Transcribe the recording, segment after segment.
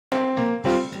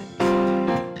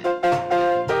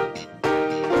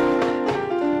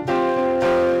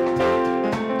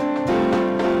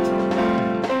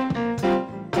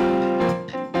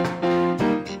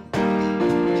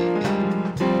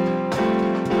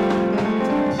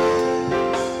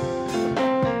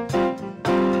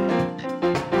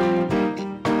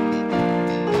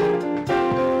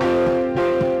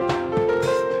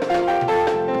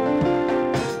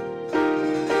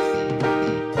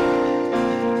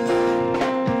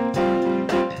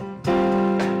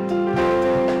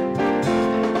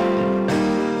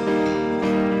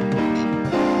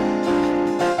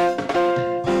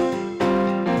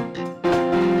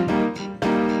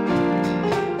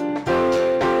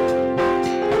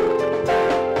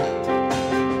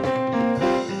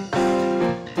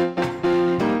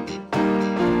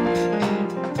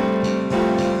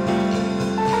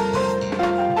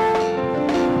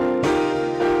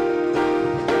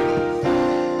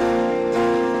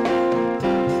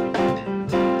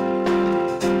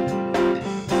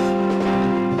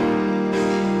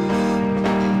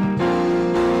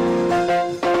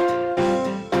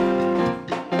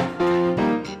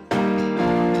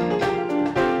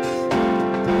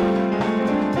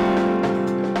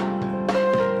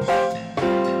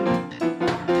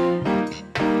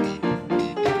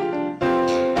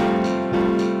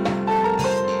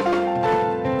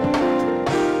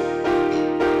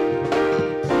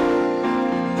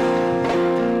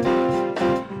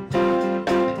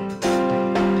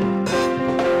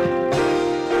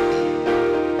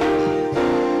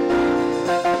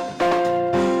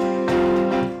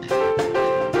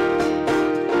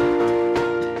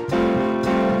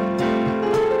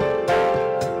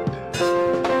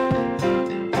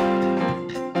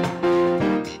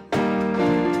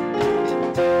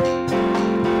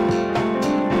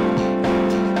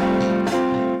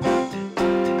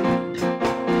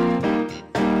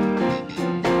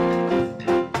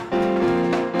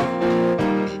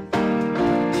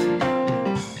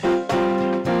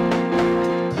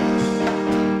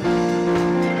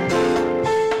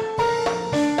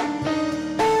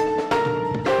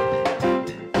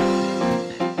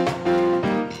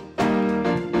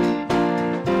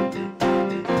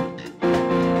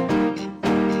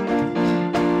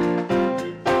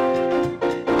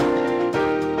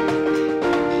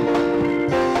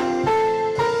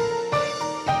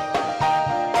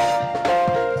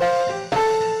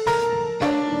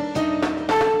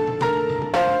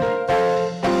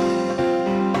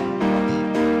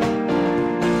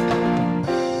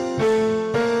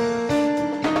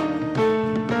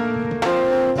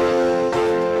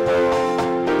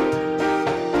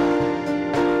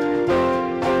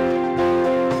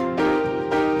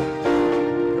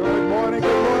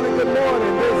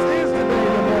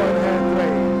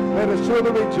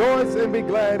rejoice and be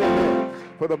glad in it.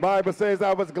 For the Bible says,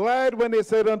 I was glad when they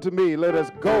said unto me, let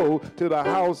us go to the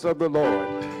house of the Lord.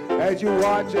 As you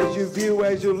watch, as you view,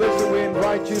 as you listen, we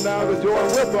invite you now to join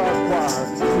with our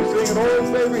choir. We sing an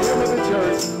old favorite hymn of the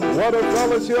church. What a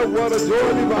fellowship, what a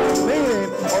joy divine,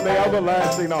 leaning on the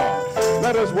everlasting arm.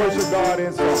 Let us worship God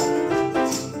in song.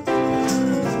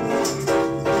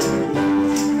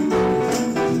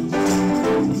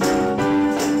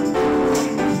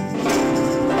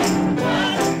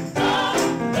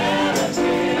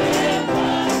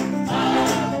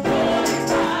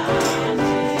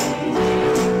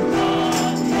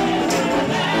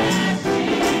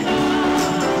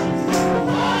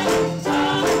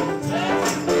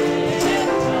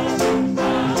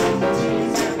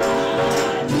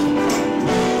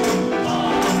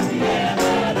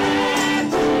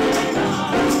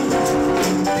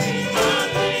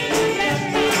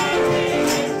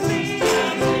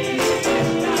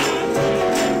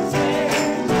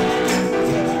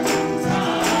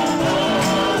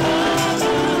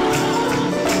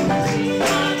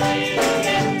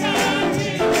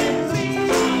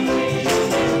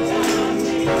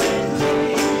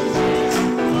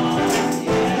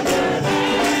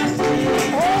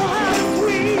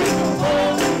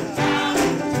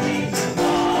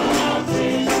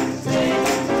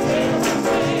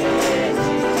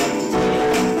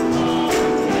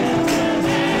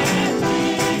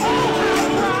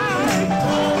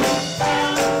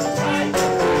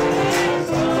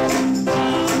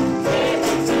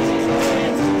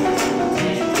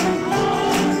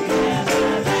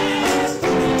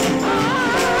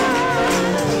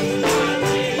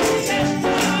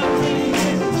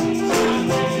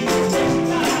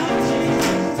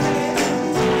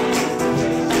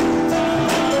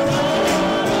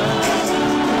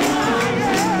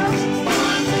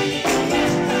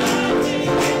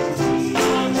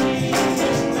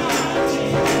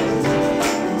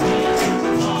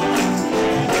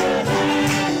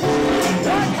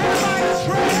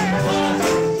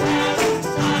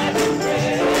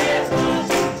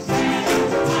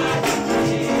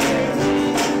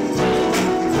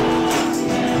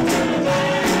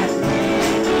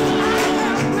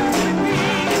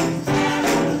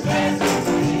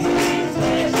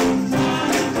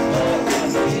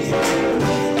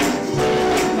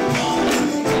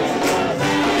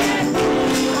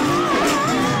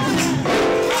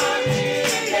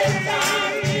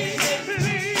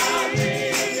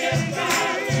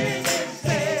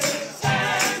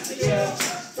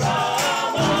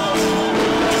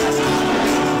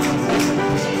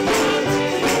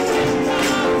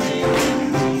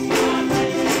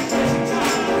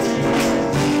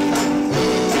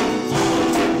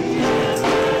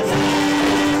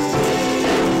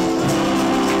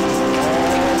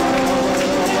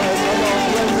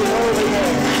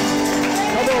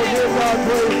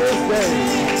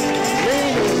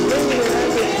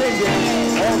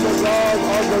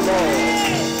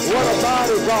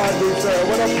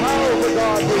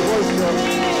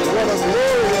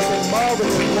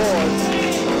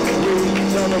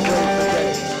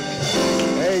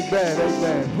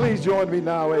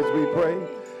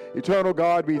 Eternal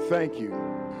God, we thank you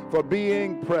for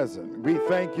being present. We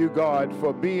thank you, God,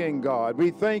 for being God.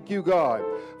 We thank you, God,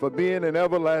 for being an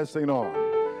everlasting arm.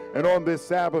 And on this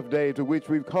Sabbath day to which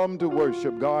we've come to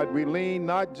worship, God, we lean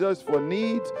not just for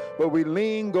needs, but we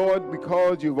lean, God,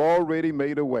 because you've already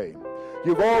made a way.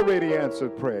 You've already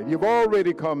answered prayer. You've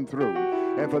already come through.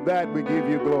 And for that, we give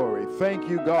you glory. Thank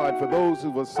you, God, for those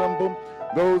who've assembled,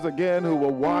 those, again, who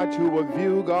will watch, who will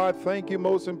view. God, thank you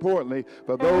most importantly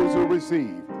for those who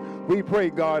receive. We pray,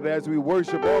 God, as we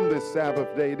worship on this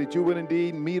Sabbath day, that you will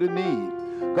indeed meet a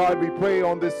need. God, we pray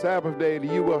on this Sabbath day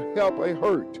that you will help a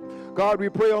hurt. God, we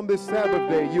pray on this Sabbath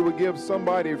day you will give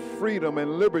somebody freedom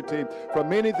and liberty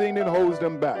from anything that holds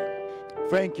them back.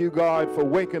 Thank you, God, for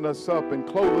waking us up and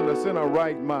clothing us in our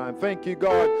right mind. Thank you,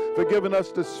 God, for giving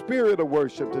us the spirit of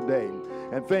worship today.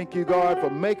 And thank you, God, for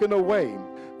making a way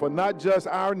for not just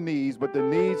our needs, but the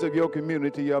needs of your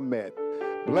community are met.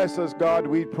 Bless us, God,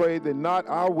 we pray that not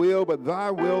our will, but thy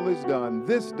will is done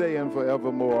this day and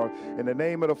forevermore. In the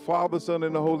name of the Father, Son,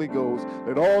 and the Holy Ghost,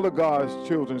 let all of God's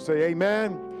children say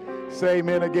amen. Say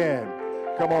amen again.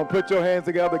 Come on, put your hands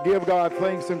together. Give God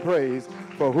thanks and praise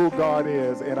for who God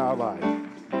is in our life.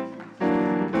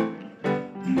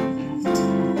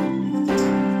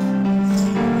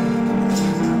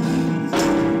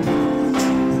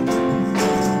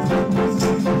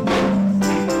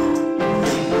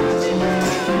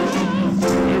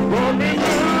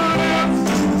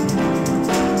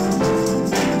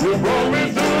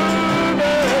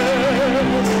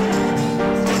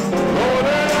 Lord,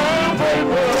 and I'm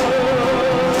grateful.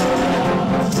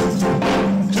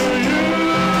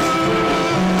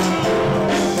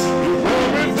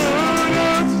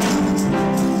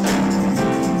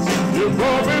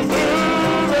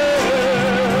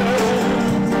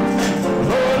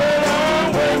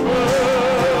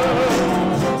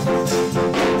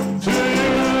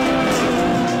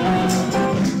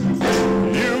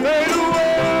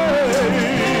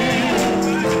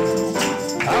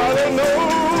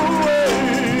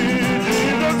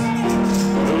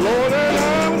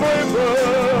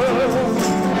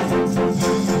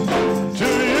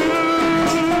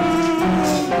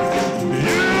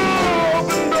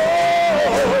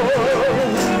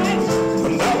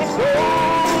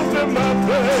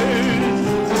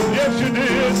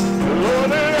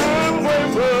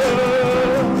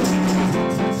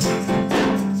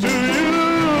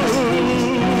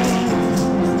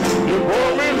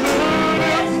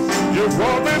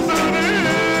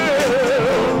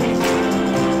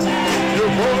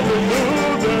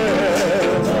 through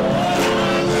that.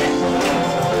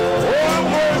 Oh, I'm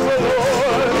grateful,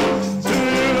 Lord, to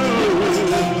you.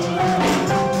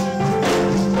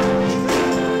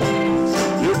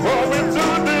 You brought me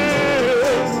through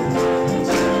this.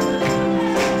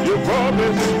 You brought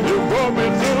me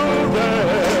through that.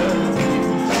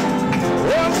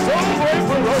 Oh, I'm so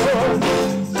grateful, Lord,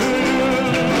 to you.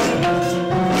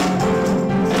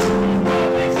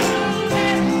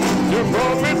 You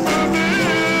brought me through this.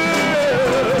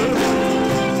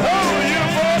 Oh, you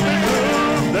brought me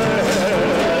through that.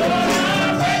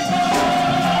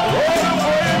 Oh, I'm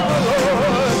grateful,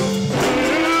 Lord, to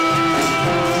you.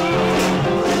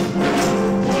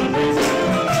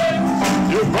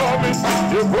 You brought me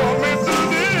through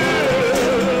this.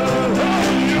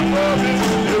 Oh,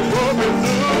 you brought me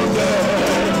through that.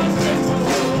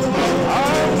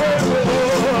 I'm grateful,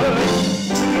 Lord,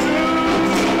 to you.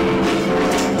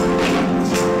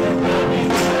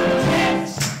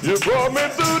 You brought me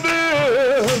through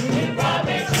this. You brought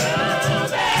me through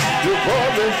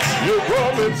that. You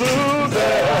brought me through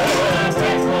that.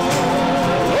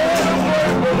 Oh, I'm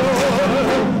grateful, Lord.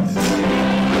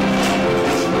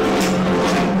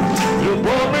 You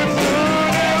brought me through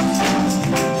this.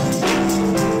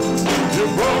 You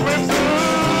brought me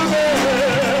through that.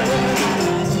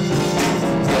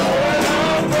 Lord,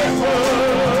 I'm grateful.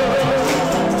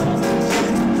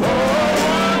 Lord,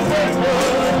 I'm grateful.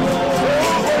 So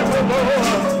grateful,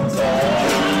 Lord.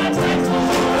 I'm grateful.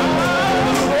 I'm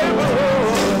grateful, Lord. I'm grateful.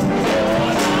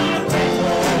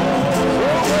 So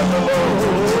grateful, Lord,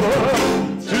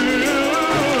 to you.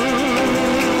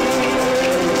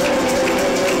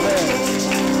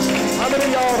 How many of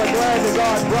y'all are glad that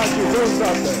God brought you through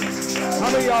something? How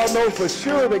many of y'all know for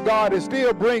sure that God is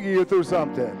still bringing you through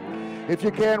something? If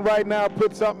you can right now,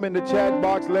 put something in the chat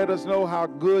box. Let us know how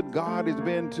good God has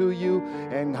been to you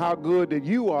and how good that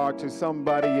you are to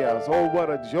somebody else. Oh, what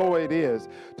a joy it is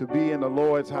to be in the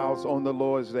Lord's house on the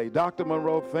Lord's day. Dr.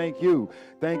 Monroe, thank you.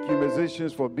 Thank you,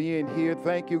 musicians, for being here.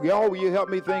 Thank you. Y'all, will you help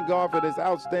me thank God for this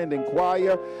outstanding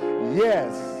choir?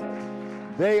 Yes,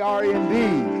 they are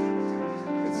indeed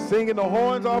singing the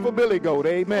horns off a billy goat.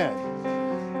 Amen.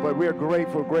 But we're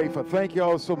grateful. Thank you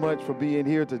all so much for being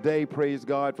here today. Praise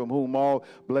God, from whom all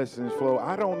blessings flow.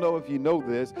 I don't know if you know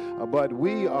this, but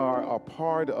we are a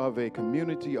part of a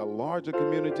community, a larger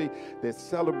community that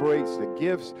celebrates the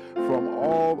gifts from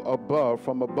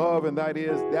above, and that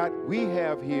is that we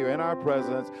have here in our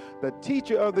presence the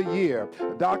Teacher of the Year,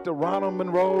 Dr. Ronald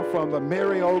Monroe from the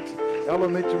Mary Oaks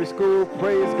Elementary School.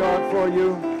 Praise God for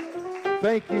you.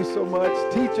 Thank you so much.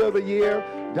 Teacher of the Year,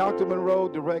 Dr. Monroe,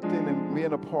 directing and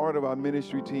being a part of our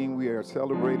ministry team. We are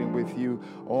celebrating with you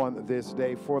on this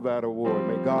day for that award.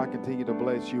 May God continue to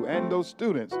bless you and those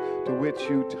students to which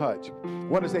you touch. I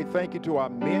want to say thank you to our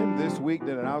men this week.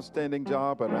 Did an outstanding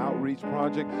job, an outreach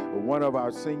project with one of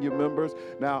our senior members.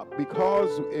 Now,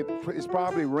 because it's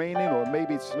probably raining or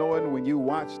maybe snowing when you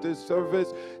watch this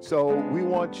service, so we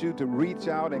want you to reach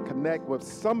out and connect with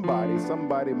somebody.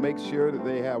 Make sure that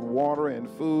they have water and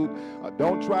food.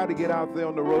 Don't try to get out there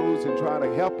on the roads and try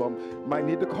to help them. You might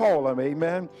need to call them,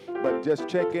 amen. But just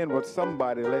check in with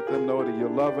somebody, let them know that you're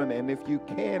loving. And if you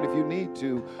need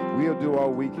to, we'll do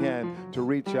all we can to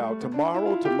reach out. Tomorrow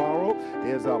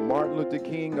is Martin Luther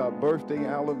King birthday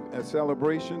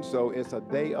celebration, so it's a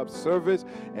day of service.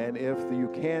 And if you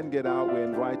can get out, we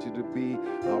invite you to be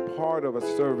a part of a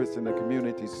service in the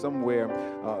community somewhere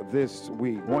this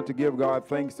week. Want to give God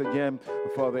thanks again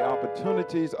for the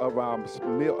opportunities of our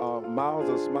Miles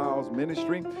of Smiles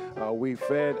ministry. We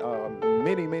fed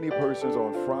many persons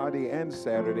on Friday and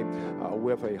Saturday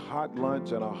with a hot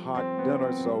lunch and a hot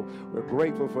dinner. So we're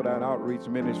grateful for that outreach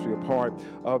ministry, a part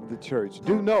of the church.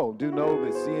 Do know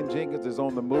that C.N. Jenkins is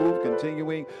on the move,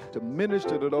 continuing to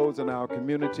minister to those in our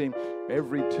community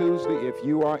every Tuesday. If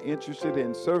you are interested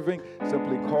in serving,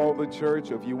 simply call the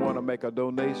church. If you want to make a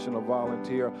donation or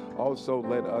volunteer, also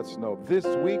let us know. This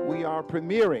week we are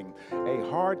premiering a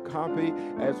hard copy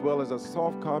as well as a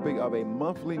soft copy of a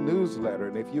monthly newsletter.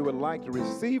 And if you would like to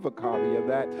receive a copy of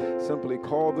that, simply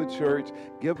call the church,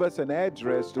 give us an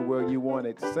address to where you want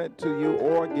it sent to you,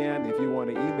 or again, if you want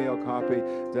an email copy,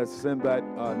 just send that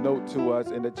note to us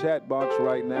in the chat box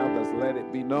right now. Just let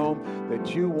it be known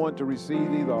that you want to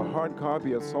receive either a hard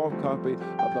copy or soft copy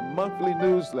of the monthly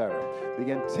newsletter. The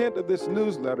intent of this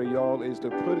newsletter, y'all, is to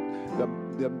put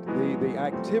the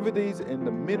activities and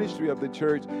the ministry of the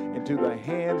church into the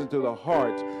hands, into the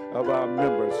hearts of our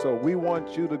members. So we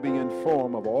want you to be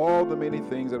informed of all the many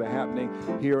things that are happening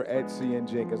here at C.N.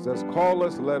 Jenkins. Just call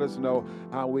us, let us know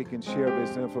how we can share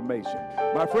this information.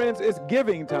 My friends, it's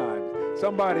giving time.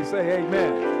 Somebody say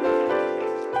amen.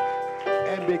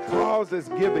 And And because it's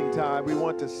giving time, we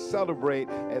want to celebrate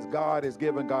as God has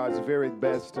given God's very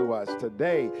best to us.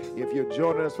 Today, if you're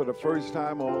joining us for the first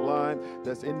time online,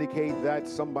 let's indicate that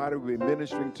somebody will be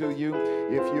ministering to you.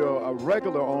 If you're a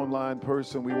regular online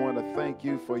person, we want to thank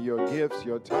you for your gifts,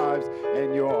 your tithes,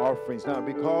 and your offerings. Now,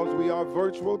 because we are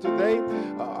virtual today,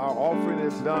 our offering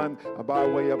is done by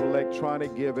way of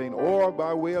electronic giving or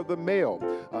by way of the mail.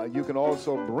 You can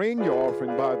also bring your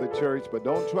offering by the church, but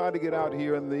don't try to get out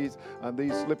here on these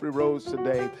slippery roads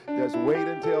today. Just wait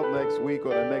until next week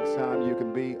or the next time you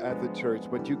can be at the church.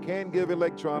 But you can give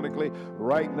electronically.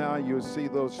 Right now, you'll see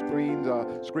those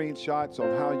screenshots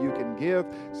on how you can give.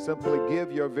 Simply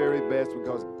give your very best,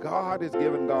 because God has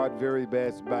given God's very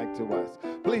best back to us.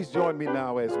 Please join me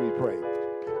now as we pray.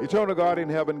 Eternal God in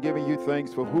heaven, giving you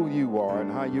thanks for who you are and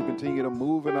how you continue to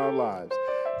move in our lives.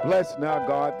 Bless now,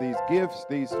 God, these gifts,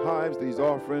 these tithes, these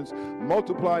offerings.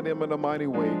 Multiply them in a mighty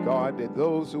way, God, that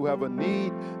those who have a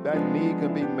need, that need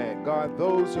can be met. God,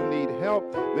 those who need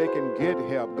help, they can get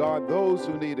help. God, those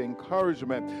who need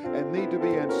encouragement and need to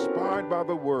be inspired by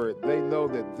the word, they know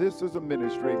that this is a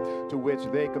ministry to which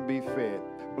they can be fed.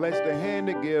 Bless the hand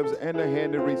that gives and the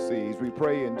hand that receives. We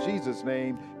pray in Jesus'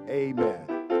 name, amen.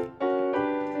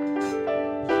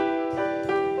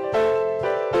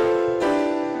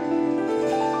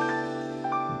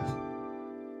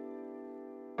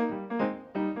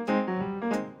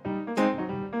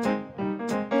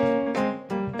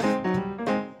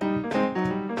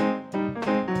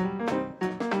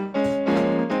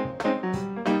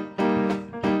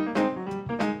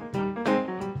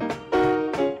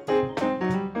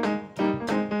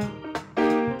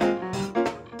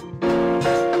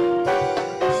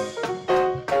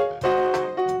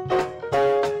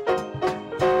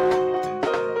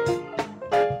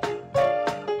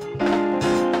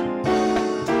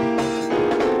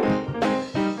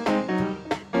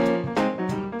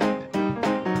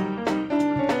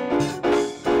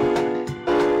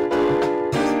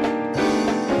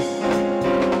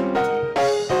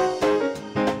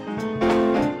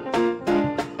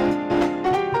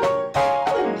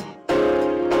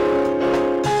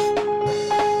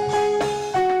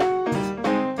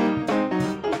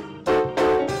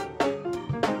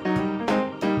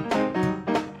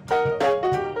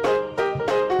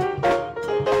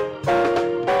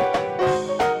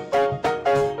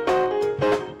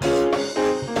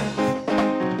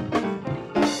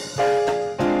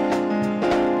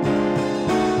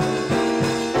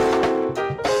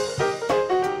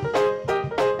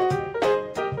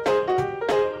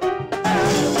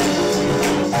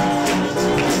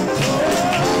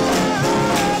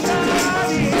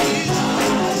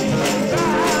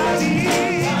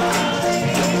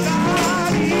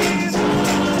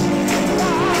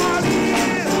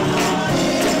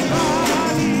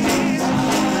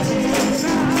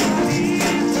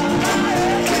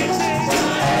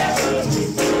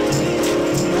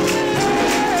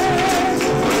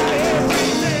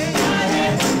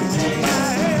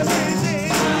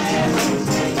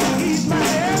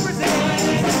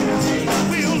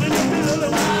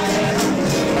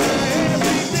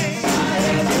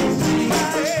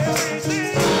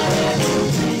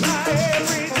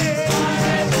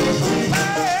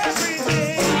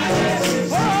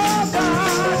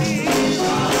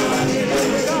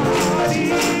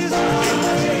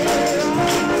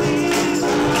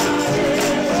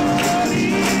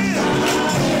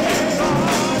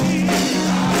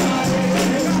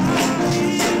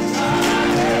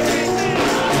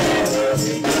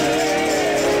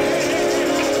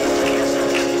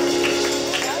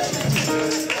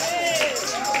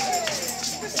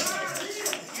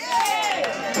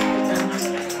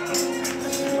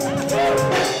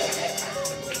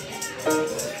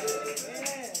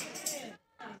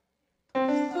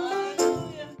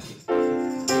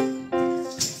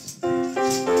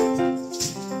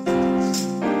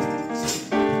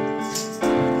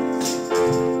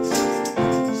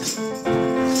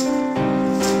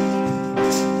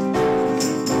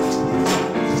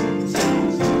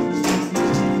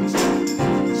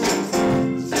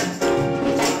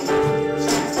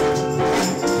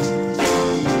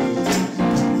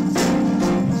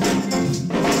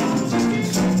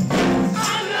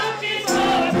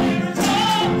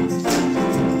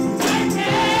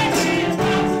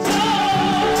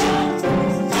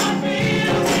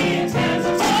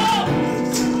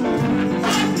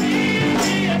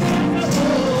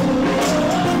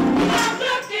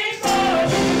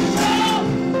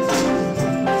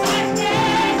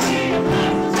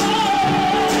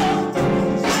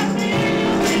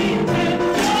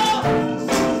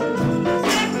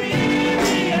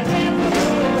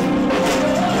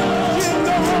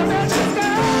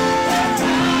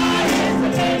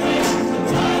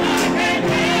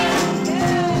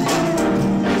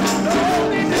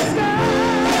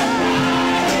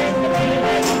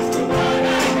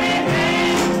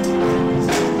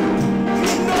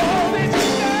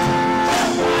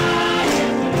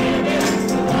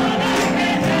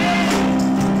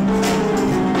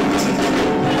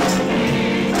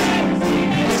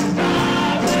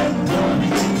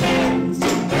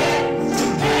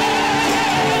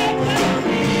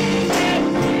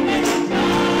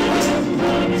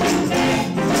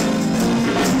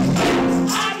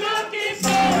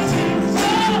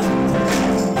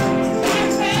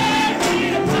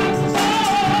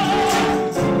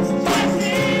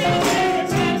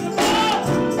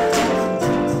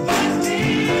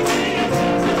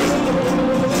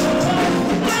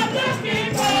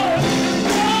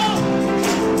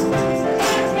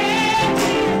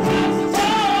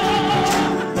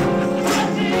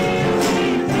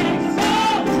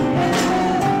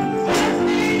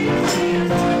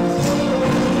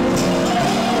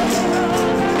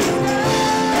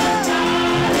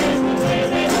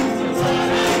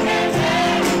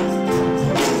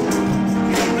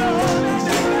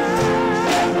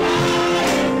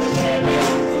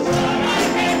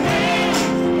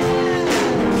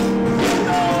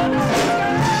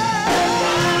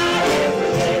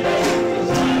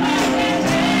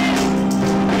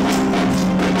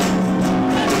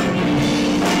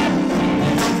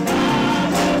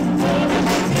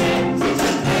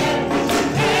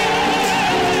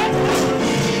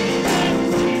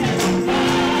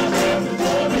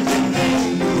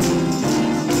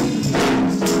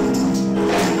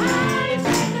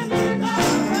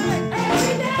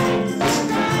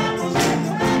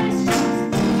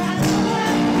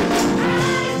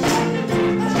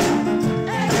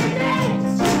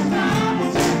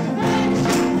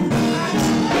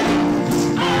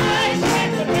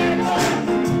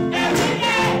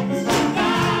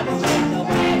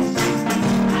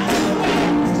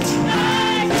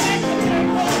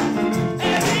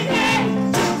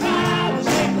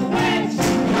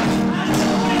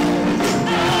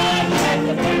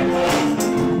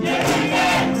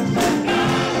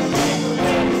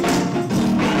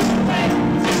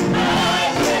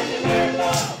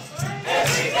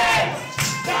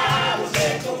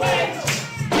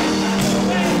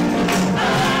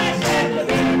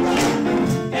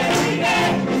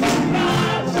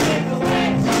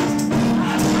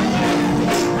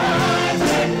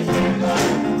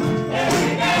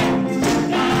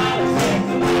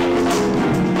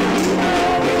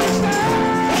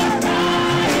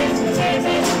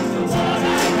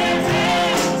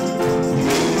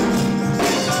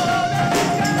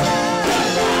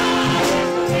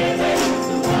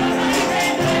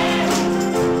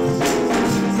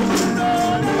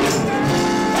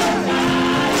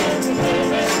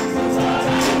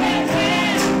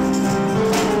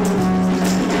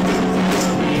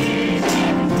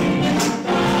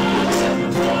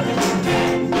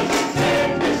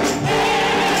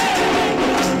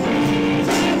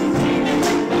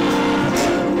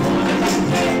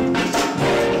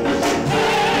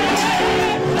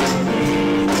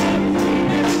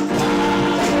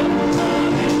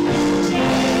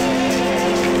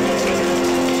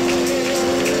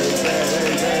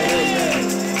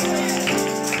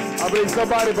 believe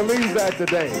somebody believes that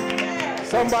today.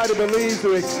 Somebody believes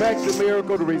to expect a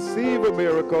miracle, to receive a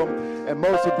miracle, and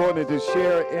most importantly, to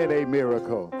share in a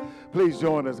miracle. Please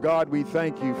join us. God, we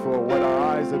thank you for what our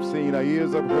eyes have seen, our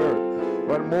ears have heard,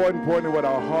 but more importantly, what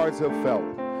our hearts have felt.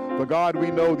 For God,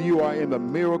 we know that you are in the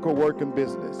miracle working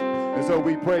business. And so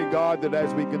we pray, God, that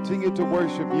as we continue to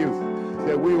worship you,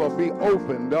 that we will be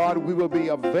open, God, we will be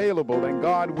available, and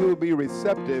God will be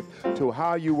receptive to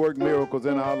how you work miracles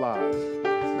in our lives.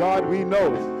 God, we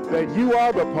know that you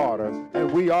are the potter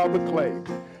and we are the clay.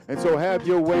 And so have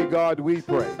your way, God, we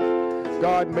pray.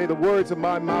 God, may the words of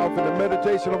my mouth and the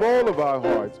meditation of all of our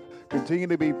hearts continue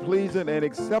to be pleasing and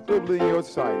acceptable in your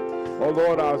sight. Oh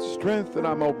Lord, our strength and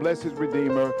our most blessed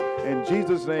Redeemer. In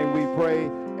Jesus' name we pray,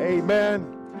 amen.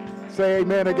 Say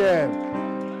amen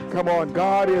again. Come on,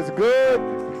 God is good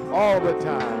all the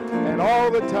time. And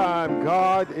all the time,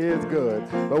 God is good.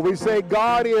 But we say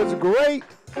God is great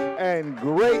and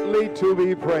greatly to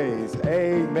be praised.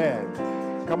 Amen.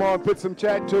 Come on, put some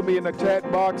chat to me in the chat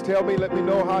box. Tell me, let me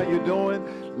know how you're doing.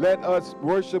 Let us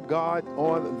worship God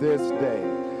on this day.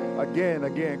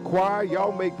 Again, choir,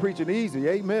 y'all make preaching easy.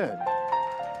 Amen.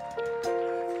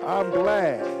 I'm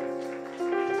glad.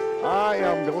 I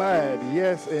am glad.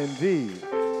 Yes, indeed.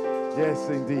 Yes,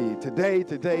 indeed. Today,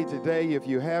 if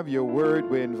you have your word,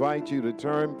 we invite you to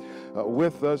turn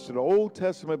with us to the Old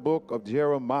Testament book of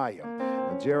Jeremiah.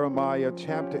 Jeremiah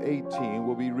chapter 18,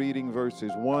 we'll be reading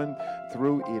verses 1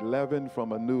 through 11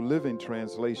 from a New Living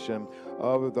Translation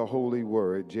of the Holy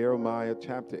Word. Jeremiah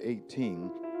chapter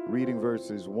 18, reading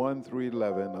verses 1 through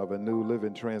 11 of a New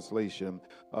Living Translation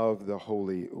of the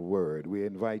Holy Word. We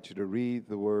invite you to read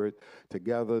the Word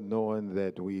together, knowing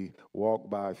that we walk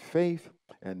by faith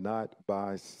and not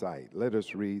by sight. Let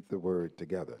us read the Word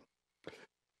together.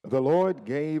 The Lord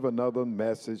gave another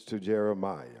message to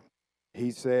Jeremiah.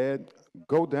 He said,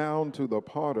 "Go down to the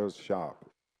potter's shop,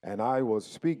 and I will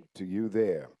speak to you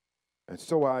there." And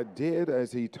so I did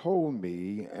as he told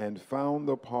me, and found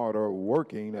the potter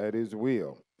working at his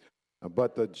wheel.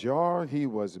 But the jar he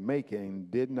was making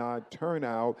did not turn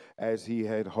out as he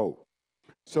had hoped.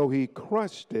 So he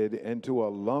crushed it into a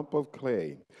lump of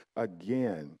clay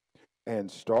again and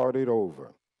started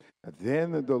over.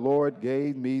 Then the Lord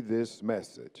gave me this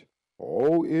message: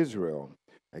 "O Israel,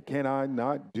 can I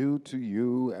not do to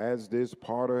you as this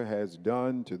potter has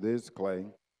done to this clay?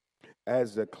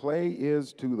 As the clay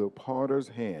is to the potter's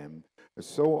hand,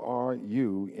 so are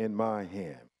you in my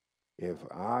hand. If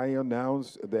I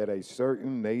announce that a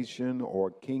certain nation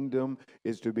or kingdom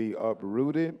is to be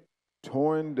uprooted,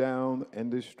 torn down,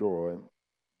 and destroyed,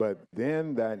 but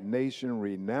then that nation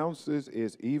renounces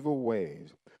its evil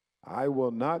ways, I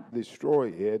will not destroy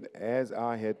it as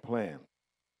I had planned.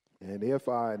 And if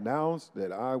I announce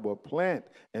that I will plant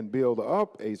and build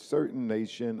up a certain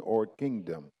nation or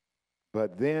kingdom,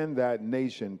 but then that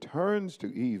nation turns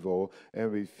to evil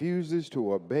and refuses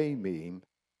to obey me,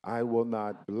 I will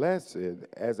not bless it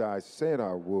as I said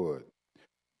I would.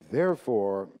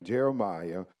 Therefore,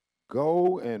 Jeremiah,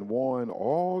 go and warn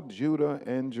all Judah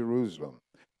and Jerusalem.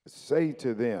 Say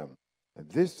to them,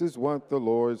 this is what the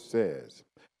Lord says.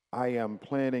 I am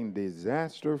planning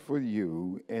disaster for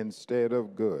you instead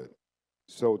of good.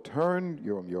 So turn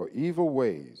your evil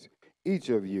ways, each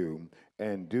of you,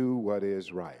 and do what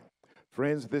is right."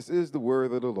 Friends, this is the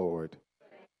word of the Lord.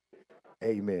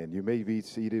 Amen. You may be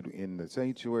seated in the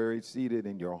sanctuary, seated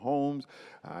in your homes.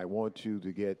 I want you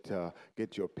to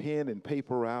get your pen and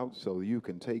paper out so you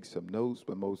can take some notes.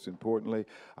 But most importantly,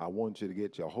 I want you to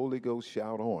get your Holy Ghost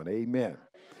shout on. Amen.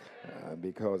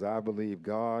 Because I believe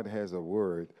God has a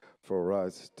word for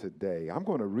us today. I'm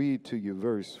going to read to you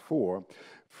verse 4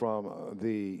 from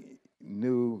the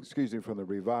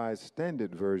Revised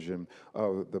Standard Version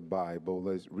of the Bible.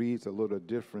 It reads a little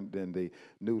different than the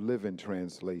New Living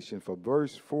Translation. For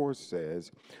verse 4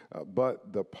 says,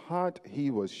 "But the pot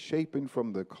he was shaping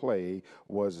from the clay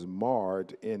was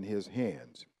marred in his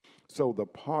hands. So the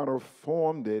potter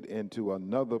formed it into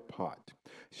another pot,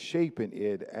 shaping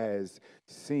it as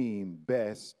seemed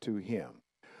best to him."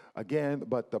 Again,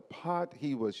 but the pot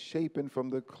he was shaping from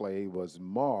the clay was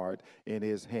marred in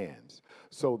his hands.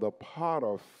 So the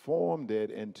potter formed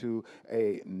it into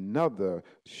another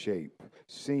shape,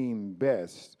 seemed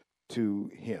best to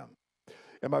him.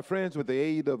 And my friends, with the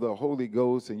aid of the Holy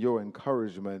Ghost and your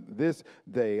encouragement this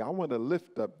day, I want to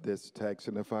lift up this text,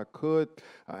 and if I could,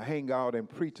 hang out and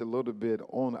preach a little bit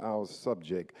on our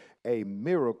subject, a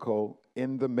miracle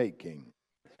in the making,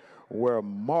 where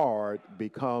marred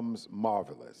becomes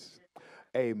marvelous.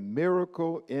 A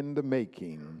miracle in the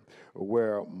making,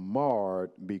 where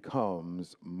marred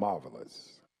becomes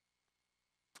marvelous.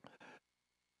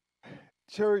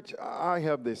 Church, I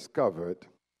have discovered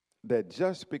that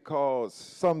just because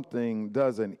something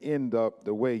doesn't end up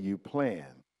the way you plan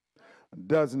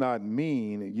does not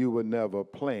mean you will never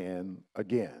plan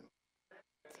again.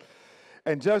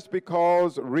 And just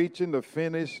because reaching the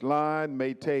finish line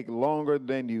may take longer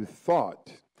than you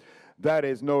thought, that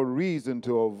is no reason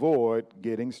to avoid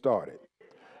getting started.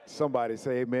 Somebody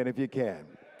say amen if you can.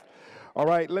 All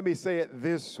right, let me say it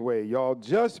this way, y'all.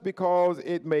 Just because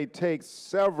it may take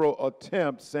several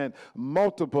attempts and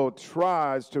multiple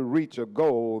tries to reach a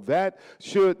goal, that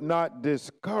should not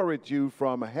discourage you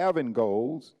from having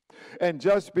goals. And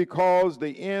just because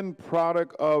the end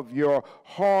product of your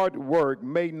hard work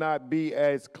may not be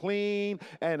as clean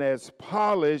and as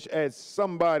polished as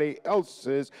somebody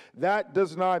else's, that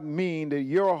does not mean that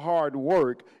your hard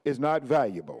work is not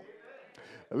valuable.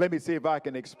 Let me see if I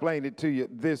can explain it to you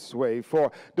this way.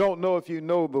 For don't know if you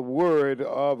know the word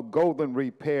of golden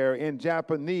repair. In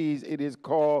Japanese, it is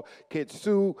called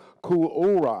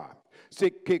kitsukuura.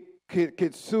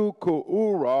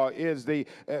 Kitsukuura is the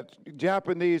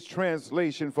Japanese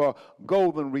translation for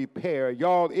golden repair.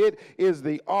 Y'all, it is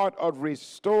the art of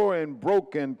restoring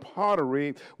broken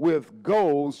pottery with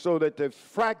gold so that the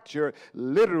fracture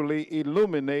literally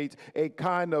illuminates a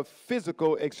kind of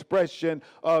physical expression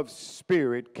of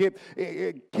spirit.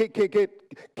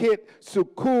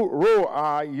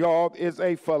 Kitsukuura, y'all, is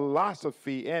a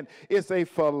philosophy, and it's a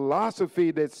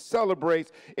philosophy that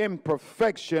celebrates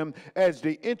imperfection as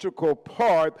the integral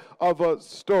part of a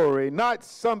story, not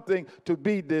something to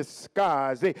be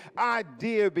disguised. The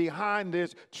idea behind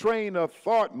this train of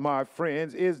thought, my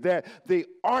friends, is that the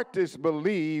artists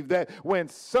believe that when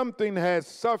something has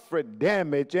suffered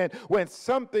damage and when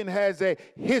something has a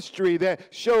history that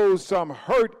shows some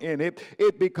hurt in it,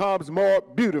 it becomes more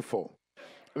beautiful.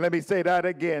 Let me say that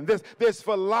again. This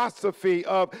philosophy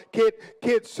of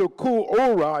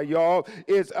Kitsukuura, y'all,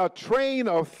 is a train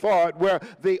of thought where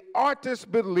the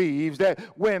artist believes that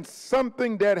when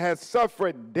something that has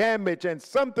suffered damage and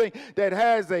something that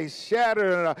has a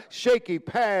shattered and a shaky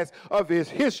past of its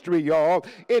history, y'all,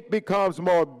 it becomes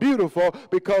more beautiful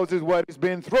because it's what it's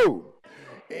been through.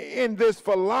 In this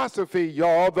philosophy,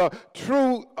 y'all, the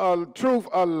truth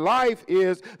of life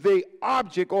is the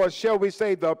object, or shall we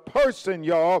say the person,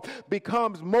 y'all,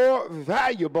 becomes more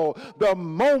valuable the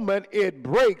moment it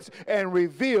breaks and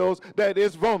reveals that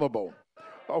it's vulnerable.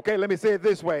 Okay, let me say it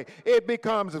this way. It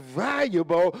becomes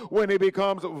valuable when it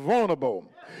becomes vulnerable.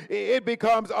 It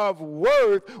becomes of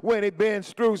worth when it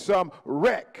bends through some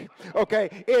wreck. Okay,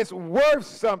 it's worth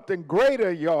something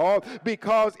greater, y'all,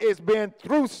 because it's been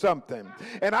through something.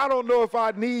 And I don't know if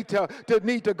I need to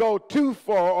go too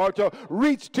far or to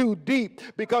reach too deep,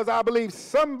 because I believe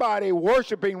somebody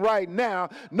worshiping right now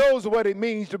knows what it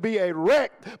means to be a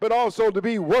wreck, but also to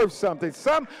be worth something.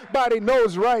 Somebody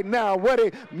knows right now what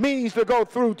it means to go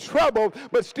through trouble,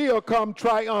 but still come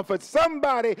triumphant.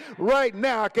 Somebody right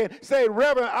now can say,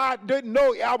 Reverend, I didn't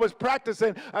know I was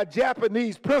practicing a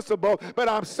Japanese principle, but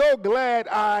I'm so glad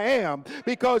I am,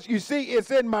 because you see,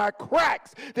 it's in my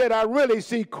cracks that I really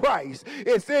see Christ.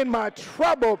 It's in my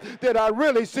trouble that I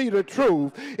really see the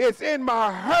truth. It's in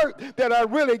my hurt that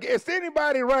it's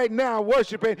anybody right now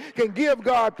worshiping can give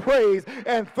God praise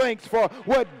and thanks for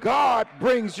what God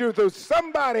brings you through.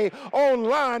 Somebody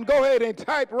online, go ahead and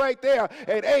type right there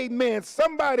and amen.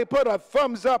 Somebody put a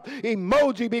thumbs up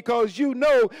emoji, because you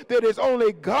know that it's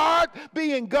only God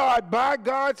being God by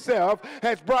God's self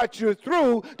has brought you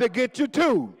through to get you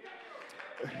to.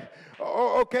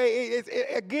 Okay,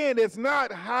 it's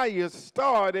not how you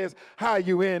start, it's how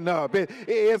you end up.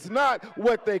 It's not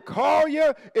what they call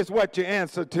you, it's what you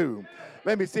answer to.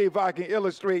 Let me see if I can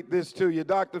illustrate this to you.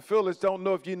 Dr. Phyllis, don't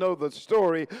know if you know the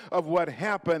story of what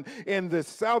happened in the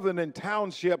southern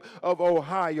township of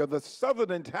Ohio. The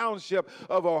southern township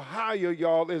of Ohio,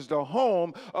 y'all, is the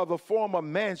home of the former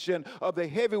mansion of the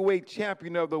heavyweight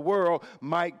champion of the world,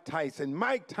 Mike Tyson.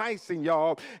 Mike Tyson,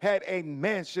 y'all, had a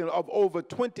mansion of over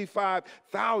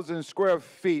 25,000 square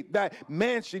feet. That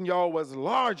mansion, y'all, was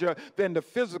larger than the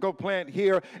physical plant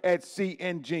here at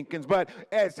C.N. Jenkins. But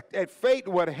as fate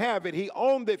would have it, he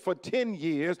owned it for 10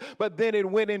 years, but then it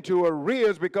went into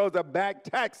arrears because of back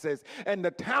taxes. And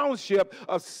the township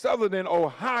of Southern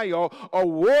Ohio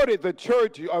awarded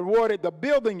the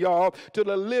building, y'all, to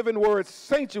the Living Word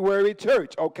Sanctuary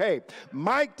Church. Okay,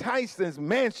 Mike Tyson's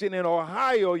mansion in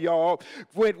Ohio, y'all,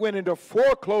 went into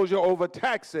foreclosure over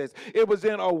taxes. It was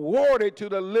then awarded to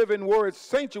the Living Word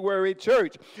Sanctuary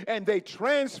Church, and they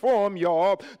transformed,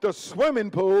 y'all, the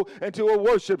swimming pool into a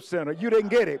worship center. You didn't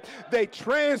get it. They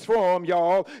transformed transformed,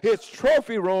 y'all, his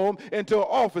trophy room into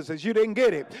offices. You didn't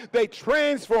get it. They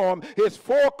transformed his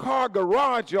 4-car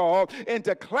garage, y'all,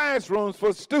 into classrooms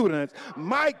for students.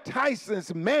 Mike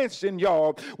Tyson's mansion,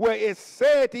 y'all, where it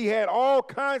said he had all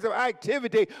kinds of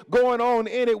activity going on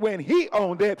in it when he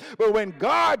owned it, but when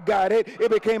God got it,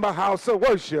 it became a house of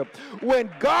worship. When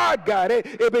God got it,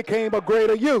 it became a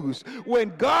greater use.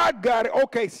 When God got it,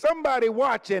 okay, somebody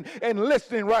watching and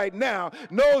listening right now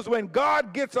knows when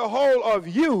God gets a hold of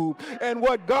you and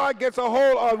what God gets a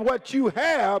hold of what you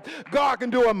have, God can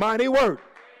do a mighty work.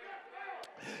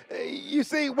 You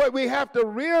see, what we have to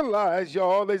realize,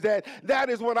 y'all, is that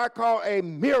is what I call a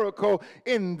miracle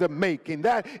in the making.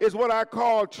 That is what I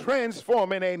call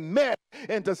transforming a mess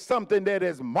into something that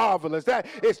is marvelous. That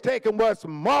is taking what's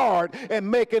marred and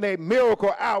making a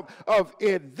miracle out of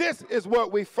it. This is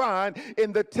what we find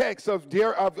in the text of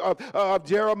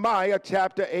Jeremiah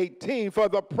chapter 18. For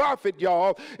the prophet,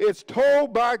 y'all, is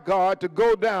told by God to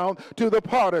go down to the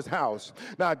potter's house.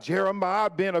 Now, Jeremiah,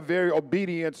 being a very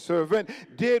obedient servant,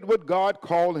 did what God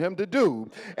called him to do.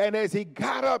 And as he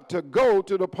got up to go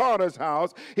to the potter's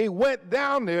house, he went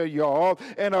down there, y'all,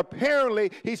 and apparently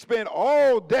he spent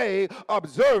all day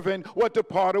observing what the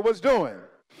potter was doing.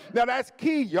 Now that's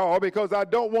key, y'all, because I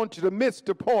don't want you to miss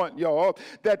the point, y'all,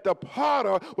 that the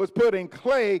potter was putting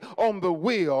clay on the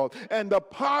wheel, and the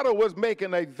potter was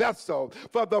making a vessel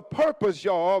for the purpose,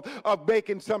 y'all, of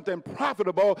making something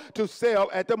profitable to sell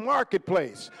at the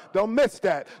marketplace. Don't miss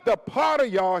that. The potter,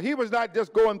 y'all, he was not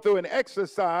just going through an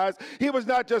exercise. He was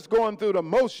not just going through the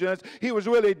motions. He was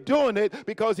really doing it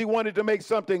because he wanted to make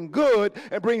something good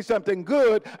and bring something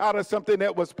good out of something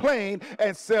that was plain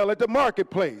and sell at the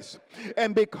marketplace.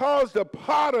 And because the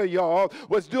potter, y'all,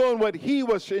 was doing what he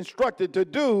was instructed to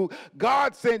do,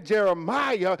 God sent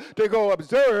Jeremiah to go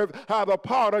observe how the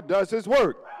potter does his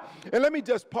work. And let me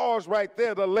just pause right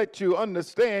there to let you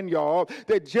understand, y'all,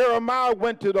 that Jeremiah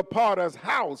went to the potter's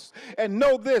house. And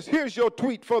know this, here's your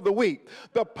tweet for the week.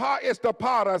 It's the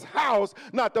potter's house,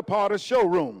 not the potter's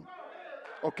showroom.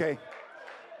 Okay,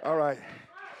 all right.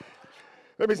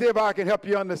 Let me see if I can help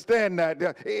you understand that.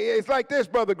 It's like this,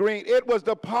 Brother Green. It was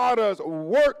the potter's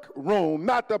workroom,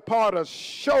 not the potter's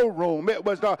showroom. It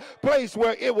was the place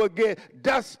where it would get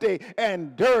dusty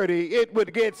and dirty. It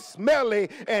would get smelly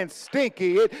and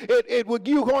stinky.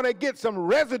 You're going to get some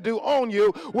residue on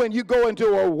you when you go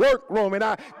into a workroom. And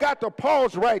I got to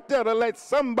pause right there to let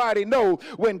somebody know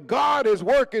when God is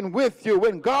working with you,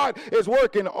 when God is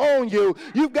working on you,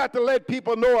 you've got to let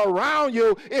people know around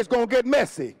you it's going to get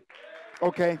messy.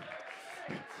 Okay?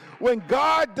 When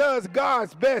God does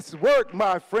God's best work,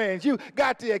 my friends, you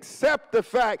got to accept the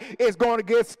fact it's going to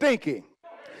get stinky.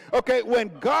 Okay,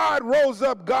 when God rolls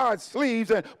up God's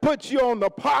sleeves and puts you on the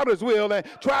potter's wheel and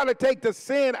try to take the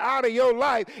sin out of your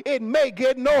life, it may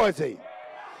get noisy.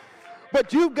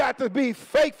 But you've got to be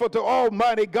faithful to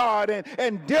Almighty God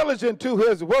and diligent to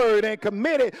his word and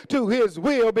committed to his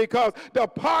will, because the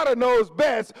potter knows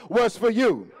best what's for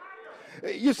you.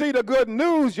 You see, the good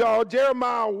news, y'all,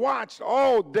 Jeremiah watched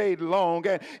all day long,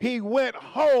 and he went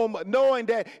home knowing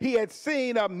that he had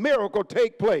seen a miracle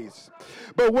take place.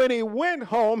 But when he went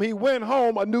home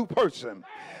a new person.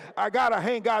 I got to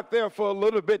hang out there for a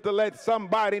little bit to let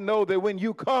somebody know that when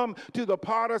you come to the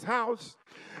potter's house,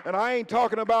 and I ain't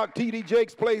talking about T.D.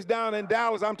 Jakes' place down in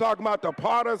Dallas. I'm talking about the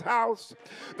potter's house,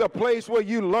 the place where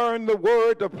you learn the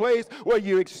word, the place where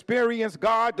you experience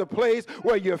God, the place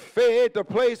where you're fed, the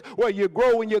place where you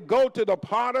grow. When you go to the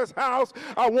potter's house,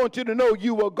 I want you to know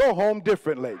you will go home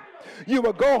differently. You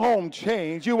will go home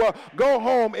changed. You will go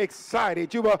home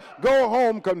excited. You will go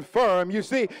home confirmed. You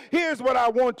see, here's what I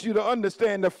want you to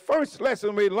understand. The first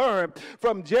lesson we learned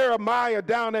from Jeremiah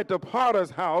down at the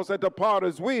potter's house, at the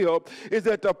potter's wheel, is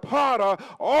that the potter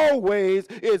always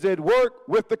is at work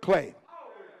with the clay.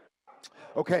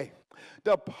 Okay.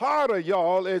 The potter,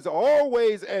 y'all, is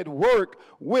always at work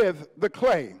with the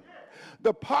clay.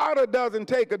 The potter doesn't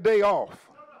take a day off.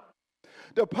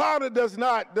 The potter does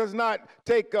not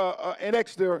take an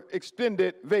extra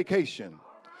extended vacation.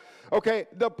 Okay,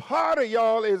 the potter,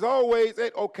 y'all, is always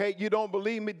at, okay, you don't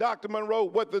believe me, Dr. Monroe,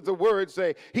 what does the word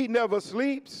say? He never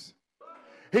sleeps,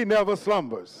 he never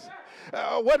slumbers.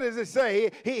 What does it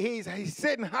say? He's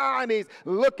sitting high and he's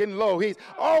looking low. He's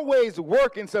always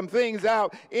working some things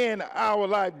out in our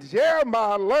life.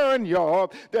 Jeremiah learned,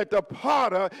 y'all, that the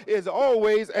potter is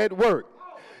always at work.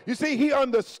 You see, he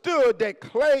understood that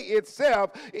clay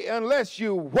itself, unless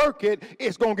you work it,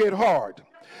 it's going to get hard.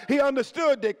 He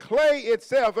understood that clay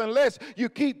itself, unless you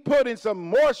keep putting some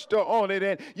moisture on it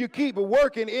and you keep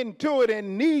working into it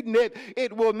and kneading it,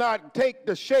 it will not take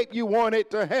the shape you want it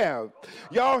to have.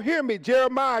 Y'all hear me?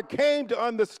 Jeremiah came to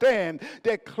understand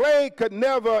that clay could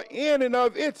never in and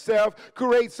of itself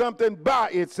create something by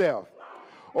itself.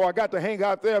 Oh, I got to hang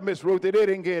out there, Miss Ruth. They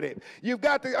didn't get it. You've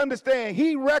got to understand,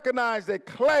 he recognized that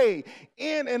clay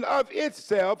in and of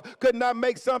itself could not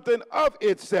make something of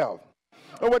itself.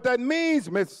 And what that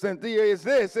means, Miss Cynthia, is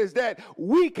this, is that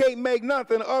we can't make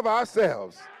nothing of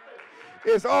ourselves.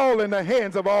 It's all in the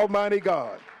hands of Almighty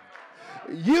God.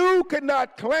 You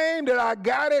cannot claim that I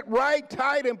got it right,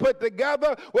 tight, and put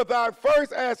together without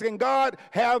first asking God,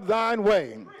 have thine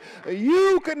way.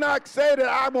 You cannot say that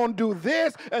I'm going to do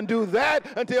this and do that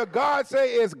until God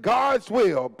say it's God's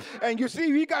will. And you see,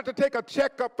 you got to take a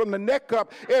checkup from the neck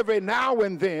up every now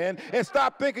and then and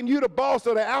stop thinking you the boss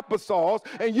of the applesauce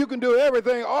and you can do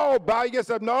everything all by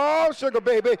yourself. No, sugar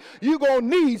baby, you're going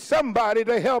to need somebody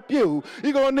to help you.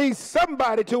 You're going to need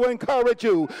somebody to encourage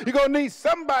you. You're going to need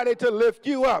somebody to lift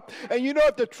you up. And you know,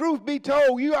 if the truth be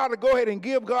told, you ought to go ahead and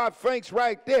give God thanks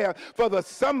right there for the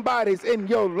somebodies in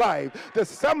your life, the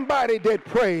somebody that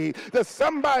prayed, the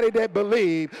somebody that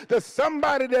believed, the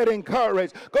somebody that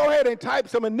encouraged. Go ahead and type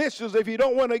some initials if you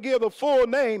don't want to give the full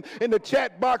name in the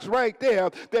chat box right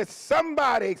there, that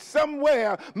somebody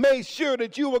somewhere made sure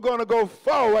that you were going to go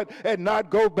forward and not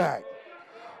go back.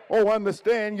 Oh,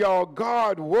 understand, y'all,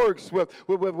 God works with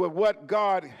what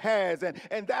God has, and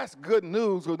that's good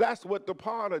news, because that's what the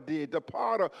potter did. The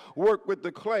potter worked with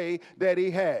the clay that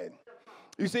he had.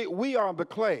 You see, we are the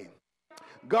clay.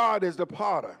 God is the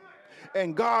potter,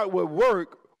 and God will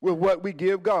work with what we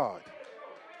give God.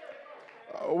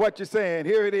 What you're saying,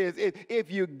 here it is. If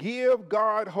you give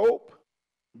God hope,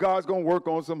 God's going to work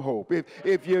on some hope.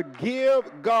 If you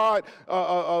give God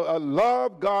a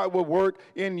love, God will work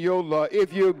in your love.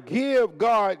 If you give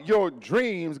God your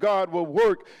dreams, God will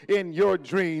work in your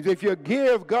dreams. If you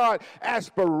give God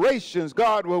aspirations,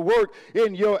 God will work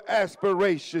in your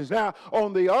aspirations. Now,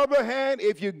 on the other hand,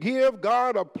 if you give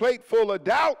God a plate full of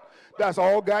doubt, that's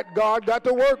all God got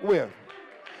to work with.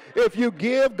 If you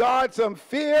give God some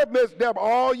fear, Miss Deb,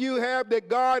 all you have that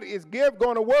God is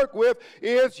going to work with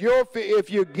is your fear. If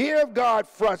you give God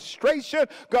frustration,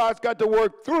 God's got to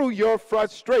work through your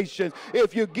frustrations.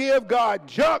 If you give God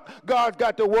junk, God's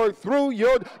got to work through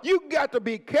your. You got to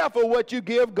be careful what you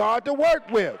give God to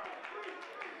work with.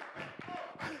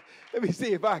 Let me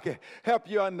see if I can help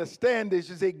you understand this.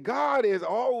 You see, God is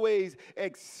always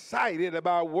excited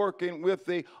about working with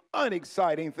the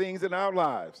unexciting things in our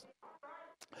lives.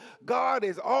 God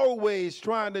is always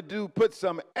trying to put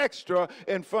some extra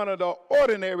in front of the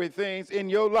ordinary things in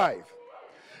your life.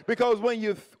 Because when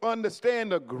you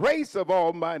understand the grace of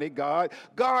Almighty God,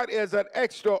 God is an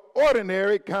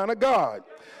extraordinary kind of God.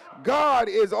 God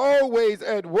is always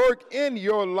at work in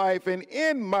your life and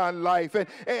in my life.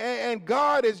 And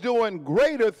God is doing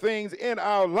greater things in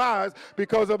our lives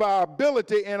because of our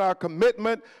ability and our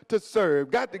commitment to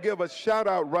serve. Got to give a shout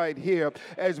out right here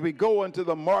as we go into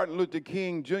the Martin Luther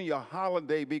King Jr.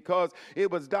 holiday, because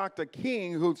it was Dr.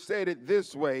 King who said it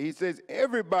this way. He says,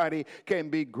 everybody can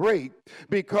be great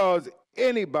because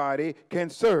anybody can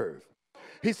serve.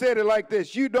 He said it like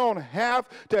this: you don't have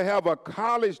to have a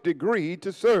college degree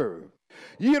to serve.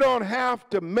 You don't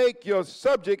have to make your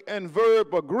subject and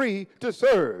verb agree to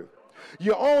serve.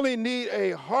 You only need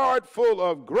a heart full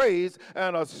of grace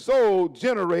and a soul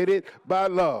generated by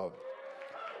love.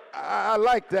 I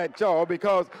like that, y'all,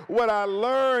 because what I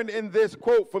learned in this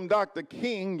quote from Dr.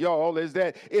 King, y'all, is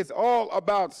that it's all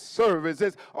about service.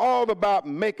 It's all about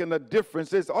making a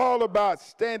difference. It's all about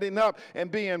standing up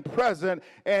and being present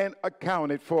and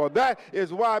accounted for. That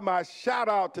is why my shout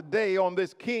out today on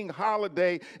this King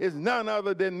holiday is none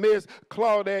other than Miss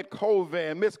Claudette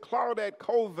Colvan. Miss Claudette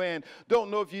Colvan, don't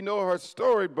know if you know her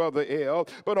story, Brother L,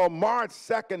 but on March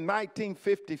 2nd,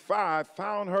 1955,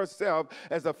 found herself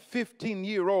as a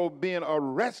 15-year-old being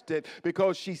arrested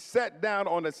because she sat down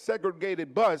on a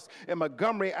segregated bus in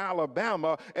Montgomery,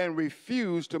 Alabama, and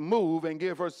refused to move and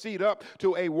give her seat up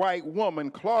to a white woman.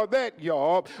 Claudette,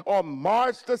 y'all, on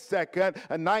March the 2nd,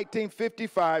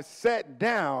 1955, sat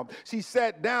down. She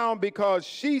sat down because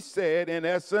she said, in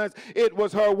essence, it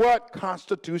was her what?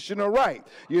 Constitutional right.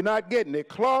 You're not getting it.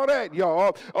 Claudette,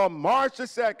 y'all, on March the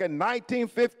 2nd,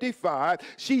 1955,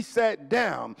 she sat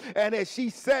down. And as she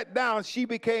sat down, she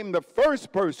became the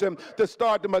first person person to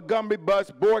start the Montgomery bus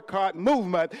boycott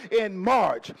movement in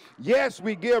March. Yes,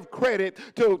 we give credit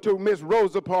to Miss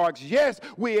Rosa Parks. Yes,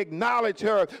 we acknowledge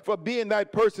her for being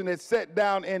that person that sat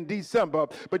down in December.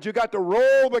 But you got to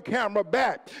roll the camera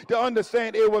back to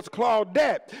understand it was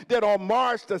Claudette that on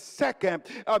March the 2nd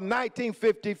of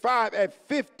 1955, at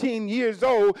 15 years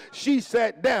old, she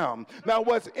sat down. Now,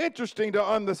 what's interesting to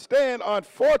understand,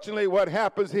 unfortunately, what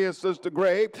happens here, Sister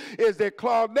Gray, is that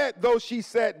Claudette, though she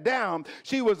sat down,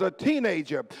 she was a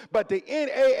teenager. But the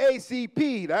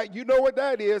NAACP, you know what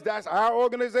that is, that's our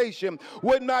organization,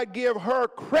 would not give her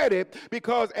credit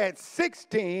because at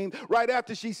 16, right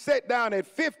after she sat down at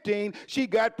 15, she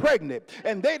got pregnant.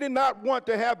 And they did not want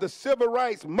to have the civil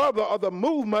rights mother of the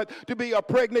movement to be a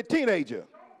pregnant teenager.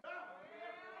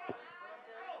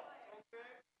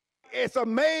 It's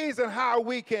amazing how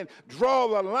we can draw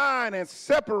the line and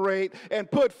separate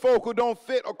and put folk who don't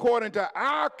fit according to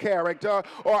our character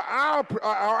or our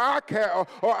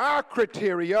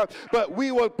criteria, but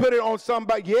we will put it on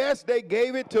somebody. Yes, they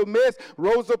gave it to Miss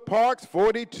Rosa Parks,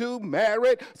 42,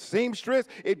 married, seamstress.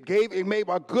 It made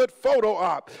a good photo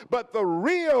op. But the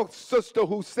real sister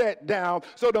who sat down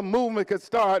so the movement could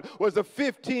start was a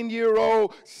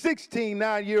 15-year-old,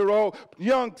 16-year-old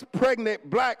young pregnant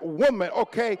black woman.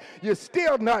 Okay, you're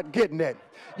still not getting it.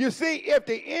 You see, if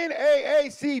the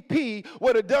NAACP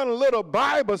would have done a little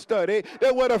Bible study, they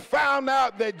would have found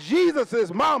out that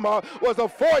Jesus' mama was a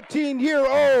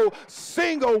 14-year-old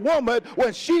single woman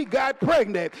when she got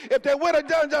pregnant. If they would have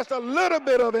done just a little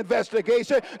bit of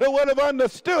investigation, they would have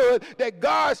understood that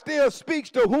God still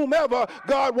speaks to whomever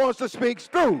God wants to speak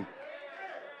through.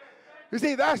 You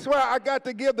see, that's why I got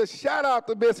to give the shout out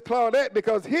to Miss Claudette,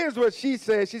 because here's what she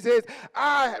says. She says,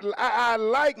 I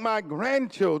like my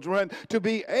grandchildren to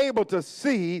be able to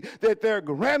see that their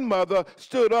grandmother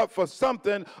stood up for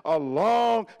something a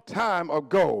long time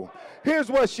ago.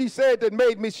 Here's what she said that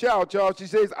made me shout, y'all. She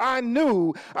says, I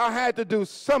knew I had to do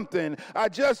something. I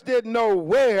just didn't know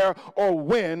where or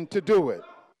when to do it.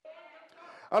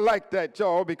 I like that,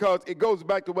 y'all, because it goes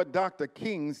back to what Dr.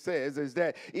 King says, is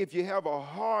that if you have a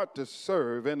heart to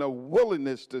serve and a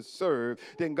willingness to serve,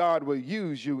 then God will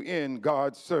use you in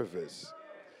God's service.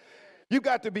 You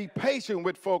got to be patient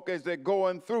with folk as they're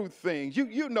going through things.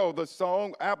 You know the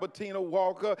song, Albertina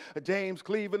Walker, James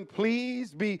Cleveland,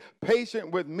 please be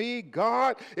patient with me.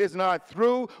 God is not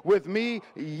through with me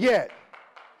yet.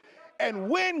 And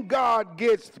when God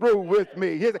gets through with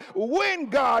me, when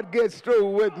God gets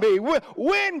through with me,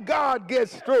 when God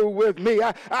gets through with me,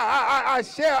 I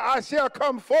shall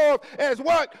come forth as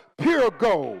what? Pure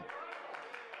gold.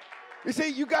 You see,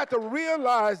 you got to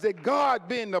realize that God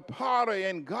being the potter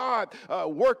and God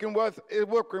working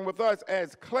with us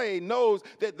as clay knows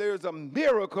that there's a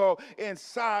miracle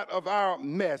inside of our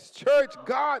mess. Church,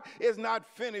 God is not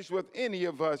finished with any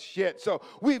of us yet. So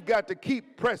we've got to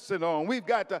keep pressing on. We've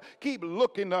got to keep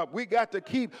looking up. We got to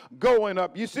keep going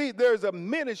up. You see, there's a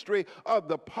ministry of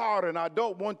the potter, and I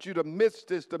don't want you to miss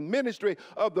this. The ministry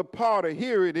of the potter,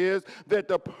 here it is, that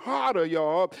the potter,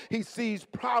 y'all, he sees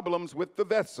problems with the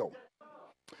vessel.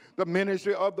 The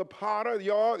ministry of the potter,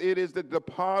 y'all, it is that the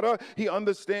potter, he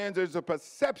understands there's a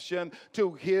perception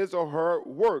to his or her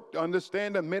work.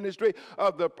 Understand the ministry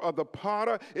of the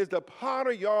potter is the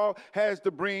potter, y'all, has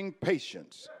to bring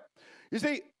patience. You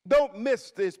see, don't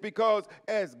miss this, because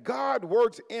as God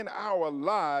works in our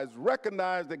lives,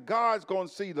 recognize that God's going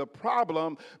to see the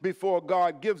problem before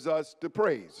God gives us the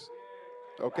praise.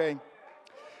 Okay?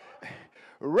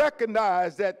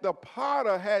 Recognize that the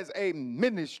potter has a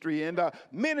ministry, and the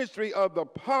ministry of the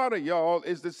potter, y'all,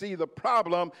 is to see the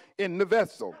problem in the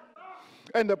vessel.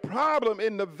 And the problem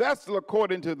in the vessel,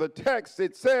 according to the text,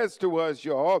 it says to us,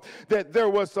 y'all, that there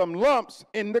were some lumps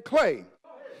in the clay.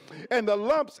 And the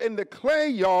lumps in the clay,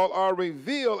 y'all, are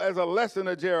revealed as a lesson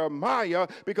of Jeremiah,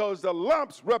 because the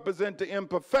lumps represent the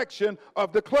imperfection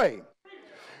of the clay.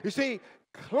 You see,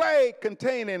 clay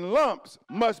containing lumps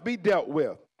must be dealt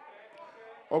with.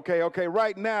 Okay,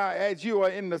 right now, as you are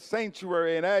in the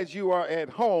sanctuary and as you are at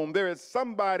home, there is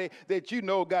somebody that you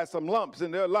know got some lumps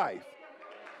in their life.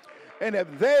 And if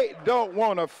they don't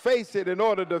want to face it in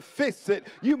order to fix it,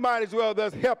 you might as well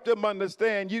just help them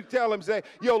understand. You tell them, say,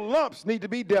 your lumps need to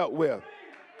be dealt with.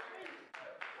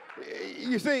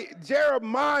 You see,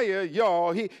 Jeremiah,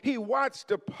 y'all, he watched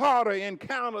the potter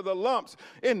encounter the lumps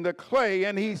in the clay,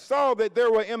 and he saw that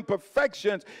there were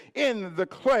imperfections in the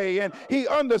clay, and he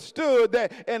understood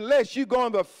that unless you're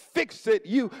going to fix it,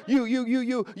 you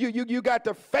got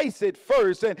to face it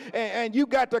first, and you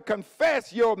got to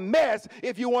confess your mess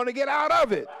if you want to get out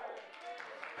of it.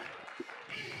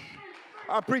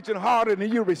 I'm preaching harder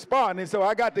than you responding, so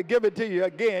I got to give it to you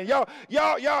again.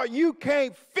 Y'all, you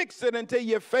can't fix it until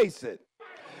you face it.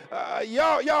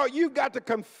 You got to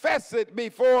confess it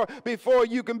before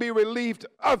you can be relieved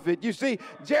of it. You see,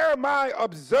 Jeremiah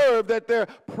observed that their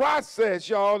process,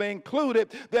 y'all,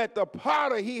 included that the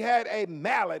potter, he had a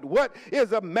mallet. What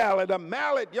is a mallet? A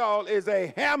mallet, y'all, is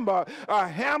a hammer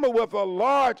with a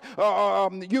large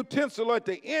utensil at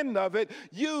the end of it,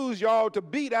 used, y'all, to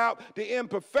beat out the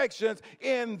imperfections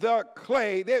in the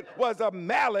clay. It was a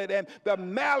mallet, and the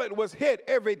mallet was hit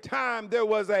every time there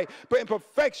was a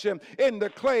imperfection in the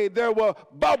clay. There were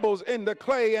bubbles in the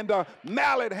clay, and the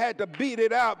mallet had to beat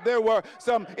it out. There were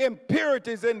some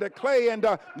impurities in the clay, and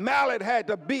the mallet had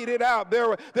to beat it out.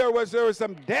 There were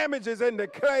some damages in the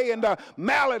clay, and the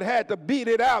mallet had to beat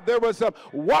it out. There were some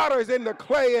waters in the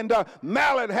clay, and the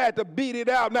mallet had to beat it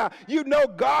out. Now, you know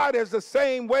God is the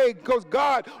same way, because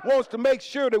God wants to make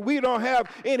sure that we don't have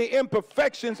any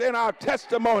imperfections in our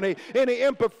testimony, any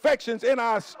imperfections in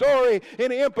our story,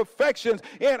 any imperfections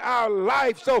in our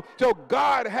life. So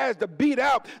God has to beat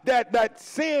out that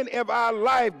sin of our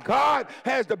life. God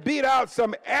has to beat out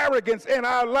some arrogance in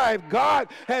our life. God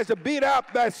has to beat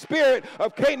out that spirit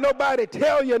of can't nobody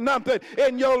tell you nothing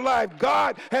in your life.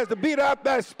 God has to beat out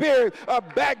that spirit of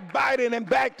backbiting and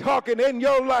back-talking in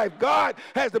your life. God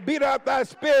has to beat out that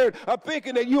spirit of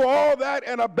thinking that you all that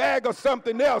in a bag of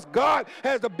something else. God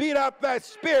has to beat out that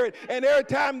spirit, and every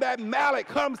time that mallet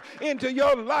comes into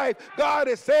your life, God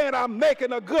is saying, I'm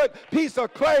making a good piece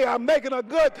of clay. I'm making a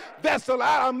good vessel.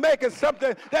 I'm making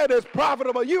something that is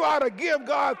profitable. You ought to give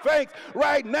God thanks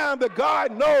right now that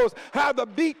God knows how to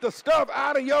beat the stuff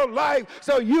out of your life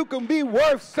so you can be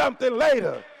worth something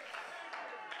later.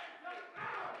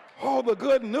 All the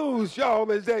good news, y'all,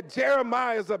 is that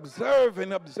Jeremiah is observing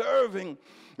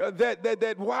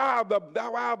that while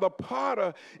the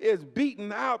potter is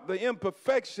beating out the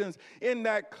imperfections in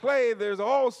that clay, there's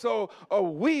also a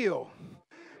wheel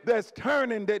that's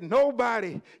turning that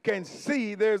nobody can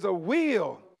see. There's a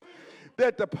wheel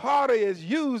that the potter is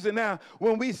using. Now,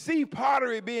 when we see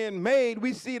pottery being made,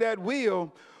 we see that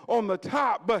wheel on the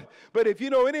top. But if you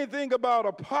know anything about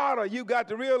a potter, you got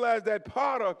to realize that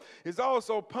potter is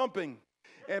also pumping,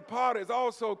 and potter is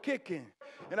also kicking,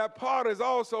 and that potter is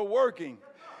also working.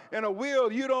 And a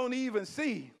wheel you don't even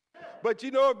see. But you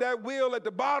know, if that wheel at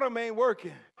the bottom ain't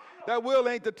working, that wheel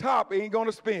ain't the top, it ain't going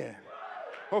to spin.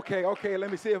 Okay,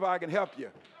 let me see if I can help you.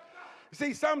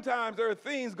 See, sometimes there are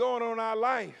things going on in our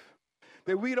life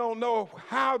that we don't know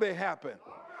how they happen.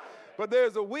 But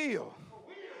there's a wheel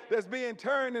that's being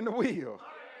turned in the wheel.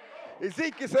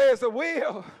 Ezekiel says a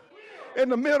wheel in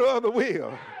the middle of the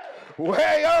wheel.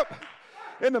 Way up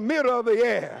in the middle of the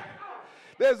air.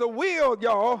 There's a wheel,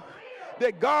 y'all,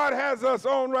 that God has us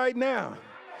on right now.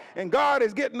 And God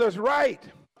is getting us right.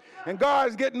 And God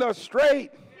is getting us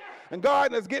straight. And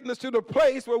God is getting us to the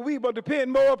place where we will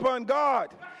depend more upon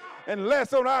God and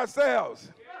less on ourselves.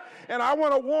 And I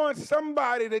want to warn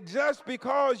somebody that just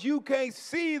because you can't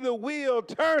see the wheel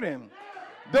turning,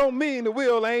 don't mean the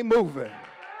wheel ain't moving.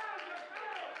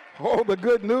 Oh, the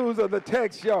good news of the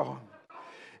text, y'all,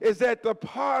 is that the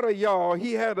potter, y'all,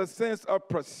 he had a sense of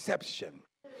perception.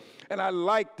 And I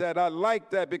like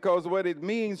that because what it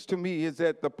means to me is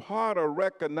that the potter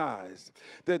recognized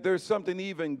that there's something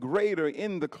even greater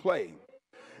in the clay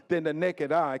than the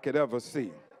naked eye could ever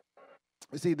see.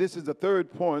 You see, this is the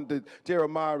third point that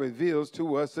Jeremiah reveals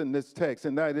to us in this text,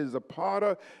 and that is the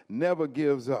potter never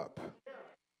gives up.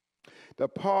 The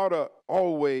potter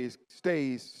always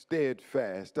stays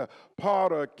steadfast. The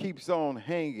potter keeps on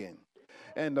hanging.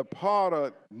 And the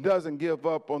potter doesn't give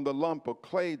up on the lump of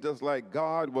clay, just like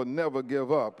God will never give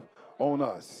up on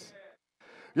us.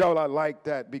 Y'all, I like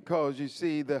that because you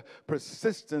see the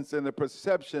persistence and the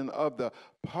perception of the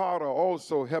potter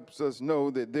also helps us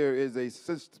know that there is a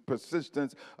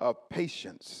persistence of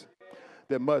patience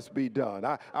that must be done.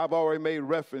 I've already made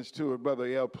reference to it, Brother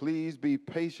L. Please be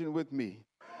patient with me.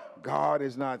 God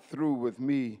is not through with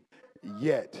me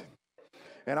yet.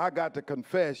 And I got to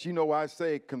confess, you know, I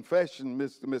say confession,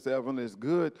 Miss Evan, is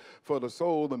good for the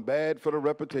soul and bad for the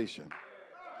reputation.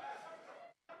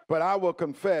 But I will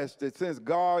confess that since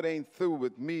God ain't through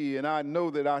with me, and I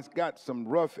know that I've got some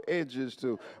rough edges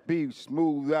to be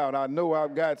smoothed out. I know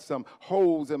I've got some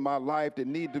holes in my life that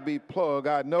need to be plugged.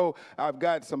 I know I've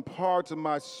got some parts of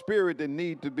my spirit that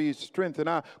need to be strengthened.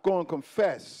 I'm going to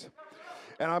confess,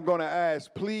 and I'm going to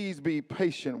ask, please be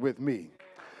patient with me,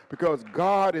 because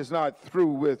God is not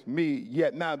through with me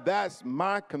yet. Now, that's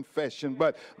my confession,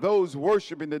 but those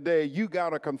worshiping today, you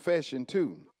got a confession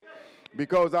too.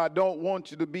 Because I don't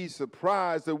want you to be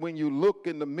surprised that when you look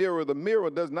in the mirror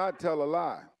does not tell a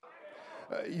lie.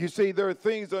 You see, there are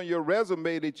things on your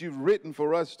resume that you've written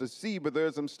for us to see, but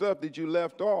there's some stuff that you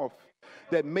left off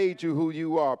that made you who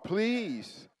you are.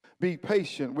 Please be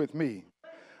patient with me.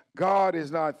 God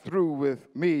is not through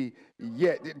with me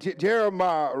yet.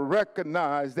 Jeremiah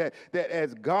recognized that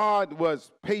as God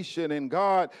was patient and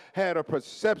God had a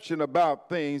perception about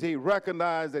things, he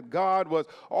recognized that God was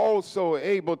also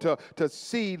able to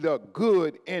see the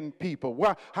good in people.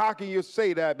 Why? How can you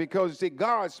say that? Because, you see,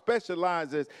 God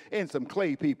specializes in some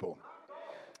clay people.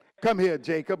 Come here,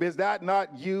 Jacob. Is that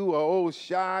not you, old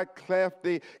shy,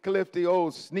 clifty,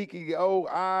 old sneaky,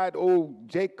 old-eyed, old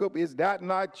Jacob? Is that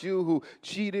not you who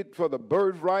cheated for the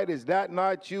birthright? Is that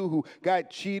not you who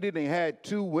got cheated and had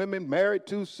 2 women, married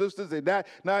 2 sisters? Is that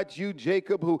not you,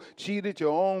 Jacob, who cheated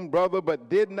your own brother? But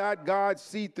did not God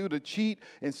see through the cheat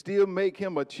and still make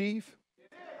him a chief?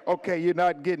 Okay, you're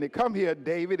not getting it. Come here,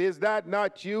 David. Is that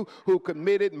not you who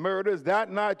committed murder? Is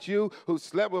that not you who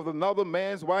slept with another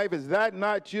man's wife? Is that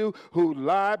not you who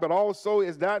lied? But also,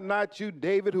 is that not you,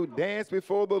 David, who danced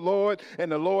before the Lord?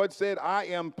 And the Lord said, I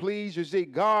am pleased. You see,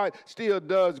 God still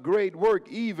does great work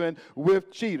even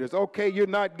with cheaters. Okay, you're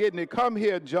not getting it. Come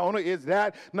here, Jonah. Is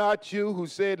that not you who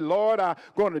said, Lord, I'm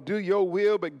going to do your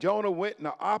will? But Jonah went in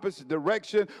the opposite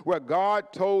direction where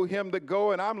God told him to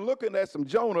go. And I'm looking at some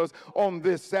Jonahs on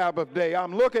this Sabbath day.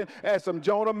 I'm looking at some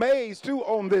Jonah Mays too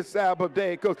on this Sabbath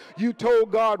day, because you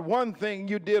told God one thing,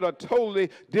 you did a totally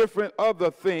different other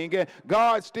thing, and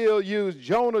God still used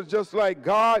Jonah just like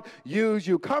God used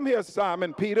you. Come here,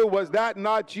 Simon Peter. Was that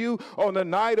not you on the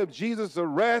night of Jesus'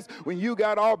 arrest when you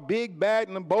got all big, bad,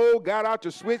 and bold, got out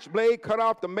your switchblade, cut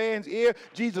off the man's ear?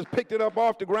 Jesus picked it up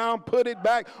off the ground, put it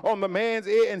back on the man's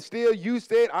ear, and still you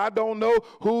said, I don't know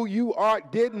who you are.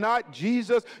 Did not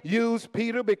Jesus use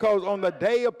Peter? Because on the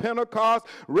day of Pentecost,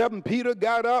 Reverend Peter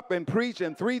got up and preached,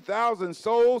 and 3,000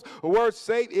 souls were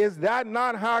saved. Is that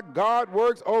not how God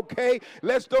works? Okay,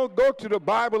 let's don't go to the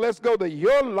Bible. Let's go to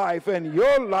your life and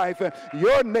your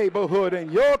neighborhood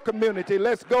and your community.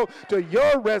 Let's go to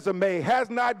your resume.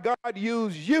 Has not God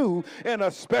used you in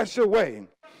a special way?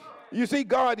 You see,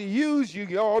 God used you,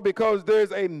 y'all, because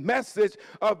there's a message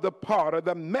of the potter.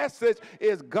 The message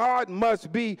is God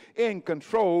must be in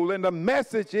control. And the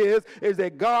message is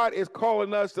that God is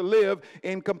calling us to live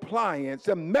in compliance.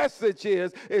 The message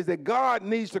is that God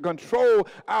needs to control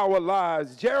our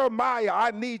lives. Jeremiah,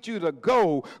 I need you to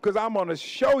go because I'm going to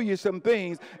show you some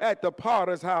things at the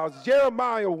potter's house.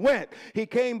 Jeremiah went. He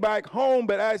came back home,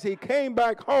 but as he came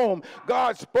back home,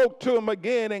 God spoke to him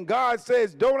again, and God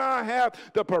says, don't I have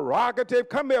the prerogative?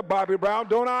 Come here, Bobby Brown.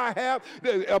 Don't I have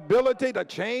the ability to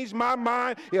change my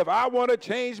mind? If I want to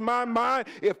change my mind,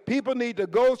 if people need to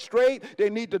go straight, they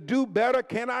need to do better.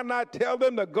 Can I not tell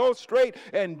them to go straight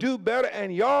and do better?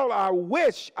 And y'all, I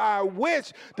wish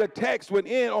the text would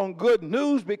end on good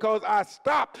news, because I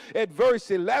stopped at verse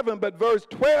 11, but verse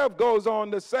 12 goes on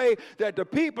to say that the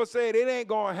people said it ain't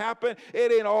going to happen.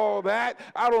 It ain't all that.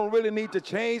 I don't really need to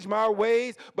change my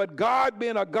ways. But God,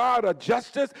 being a God of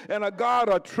justice and a God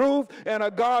of truth and a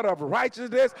God of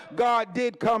righteousness, God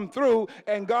did come through,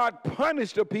 and God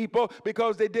punished the people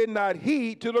because they did not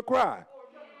heed to the cry.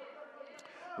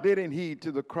 They didn't heed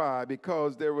to the cry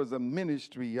because there was a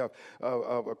ministry of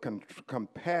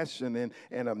compassion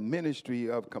and a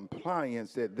ministry of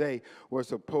compliance that they were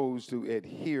supposed to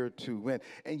adhere to.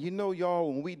 And you know,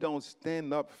 y'all, when we don't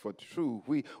stand up for truth,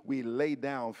 we lay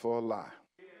down for a lie.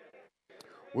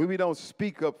 When we don't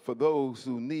speak up for those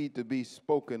who need to be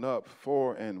spoken up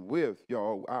for and with,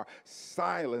 y'all, our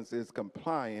silence is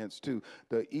compliance to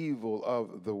the evil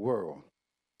of the world.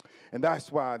 And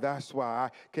that's why I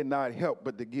cannot help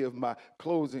but to give my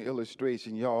closing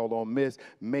illustration, y'all, on Miss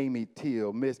Mamie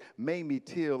Till. Miss Mamie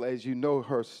Till, as you know,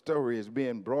 her story is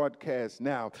being broadcast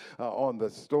now on the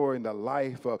story in the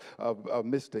life of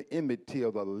Mr. Emmett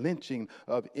Till, the lynching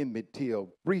of Emmett Till.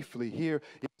 Briefly, here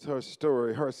is her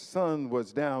story. Her son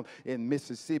was down in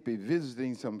Mississippi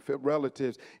visiting some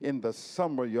relatives in the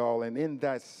summer, y'all, and in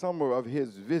that summer of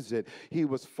his visit, he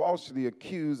was falsely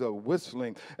accused of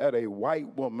whistling at a white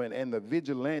woman. And the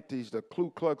vigilantes, the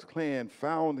Ku Klux Klan,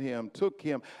 found him, took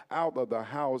him out of the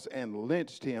house and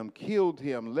lynched him, killed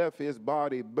him, left his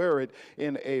body buried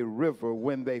in a river.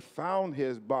 When they found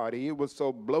his body, it was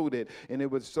so bloated and it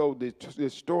was so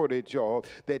distorted, y'all,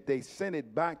 that they sent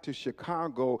it back to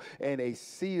Chicago in a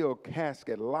sealed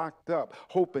casket, locked up,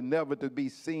 hoping never to be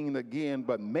seen again.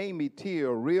 But Mamie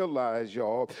Till realized,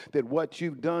 y'all, that what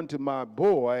you've done to my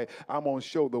boy, I'm going to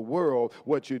show the world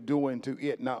what you're doing to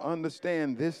it. Now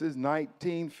understand This is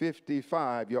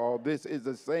 1955, y'all. This is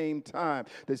the same time,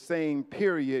 the same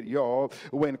period, y'all,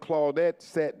 when Claudette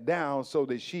sat down so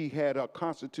that she had a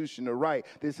constitutional right.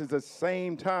 This is the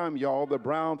same time, y'all, the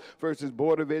Brown versus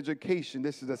Board of Education.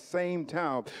 This is the same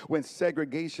time when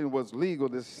segregation was legal.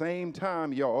 The same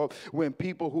time, y'all, when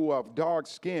people who are dark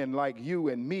skinned like you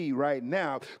and me right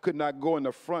now could not go in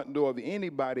the front door of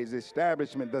anybody's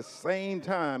establishment. The same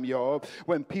time, y'all,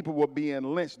 when people were being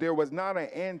lynched. There was not an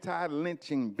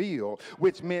anti-lynching bill,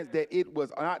 which meant that it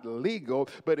was not legal,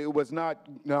 but it was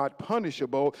not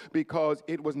punishable because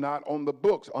it was not on the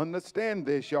books. Understand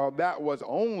this, y'all. That was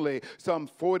only some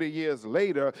 40 years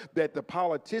later that the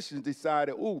politicians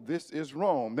decided, ooh, this is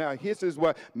wrong. Now, this is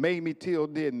what Mamie Till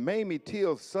did. Mamie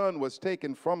Till's son was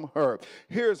taken from her.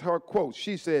 Here's her quote.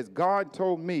 She says, God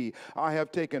told me, I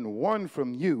have taken one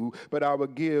from you, but I will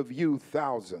give you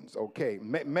thousands. Okay,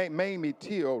 Mamie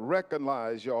Till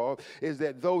recognized, y'all, is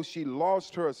that though she lost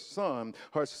her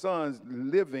son's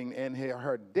living and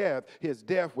her death, his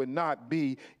death would not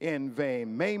be in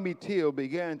vain. Mamie Till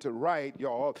began to write,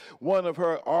 y'all, one of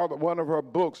her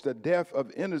books, The Death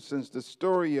of Innocence, the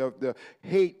story of the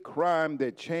hate crime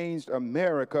that changed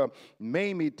America.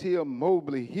 Mamie Till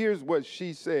Mobley, here's what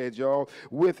she said, y'all.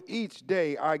 With each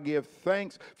day I give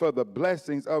thanks for the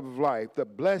blessings of life, the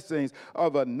blessings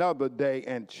of another day,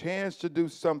 and chance to do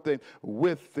something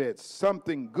with it.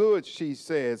 Something good, she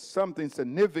says, something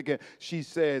significant, she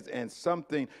says, and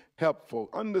something helpful.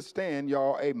 Understand,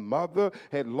 y'all, a mother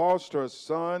had lost her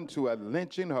son to a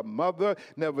lynching. Her mother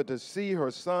never to see her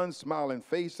son's smiling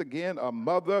face again. A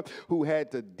mother who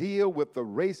had to deal with the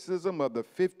racism of the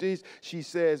 50s. She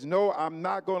says, no, I'm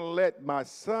not going to let my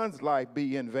son's life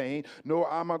be in vain,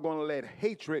 nor am I going to let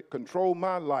hatred control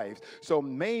my life. So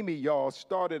Mamie, y'all,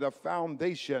 started a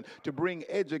foundation to bring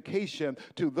education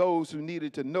to those who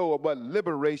needed to know what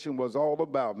liberation was all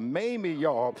about. Mamie,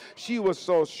 y'all, she was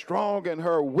so strong in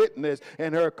her witness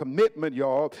and her commitment,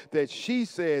 y'all, that she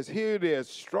says, here it is,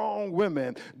 strong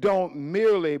women don't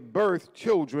merely birth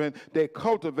children, they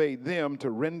cultivate them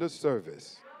to render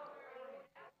service.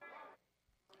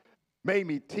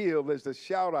 Mamie Till is the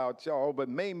shout out, y'all, but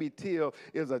Mamie Till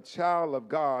is a child of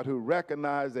God who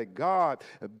recognized that God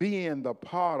being the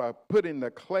potter, putting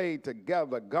the clay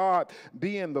together, God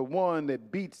being the one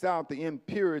that beats out the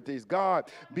impurities, God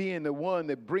being the one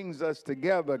that brings us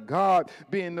together, God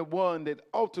being the one that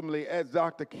ultimately, as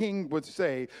Dr. King would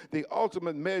say, the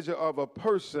ultimate measure of a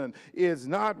person is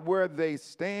not where they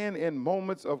stand in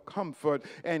moments of comfort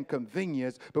and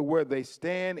convenience, but where they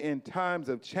stand in times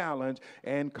of challenge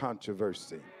and controversy.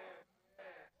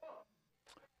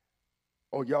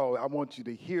 Oh, y'all, I want you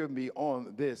to hear me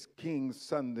on this King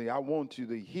Sunday. I want you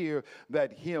to hear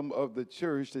that hymn of the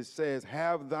church that says,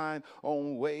 have thine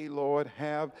own way, Lord,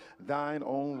 have thine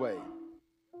own way.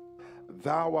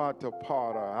 Thou art the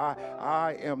potter,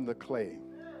 I am the clay.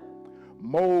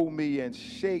 Mold me and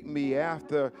shape me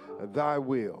after thy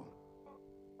will.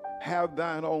 Have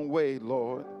thine own way,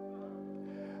 Lord.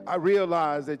 I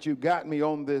realize that you got me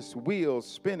on this wheel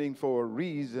spinning for a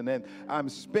reason, and I'm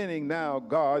spinning now,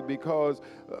 God, because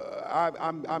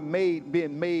I'm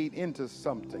being made into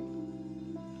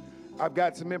something. I've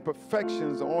got some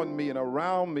imperfections on me and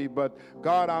around me, but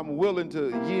God, I'm willing to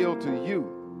yield to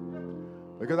you.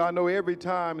 Because I know every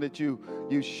time that you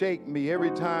shake me, every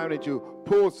time that you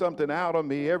pull something out of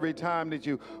me, every time that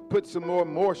you put some more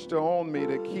moisture on me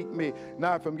to keep me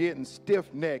not from getting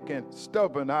stiff-necked and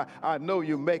stubborn, I know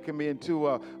you're making me into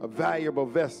a valuable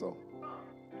vessel.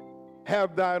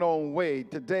 Have thine own way.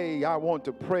 Today, I want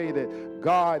to pray that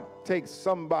God takes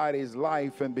somebody's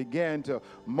life and begin to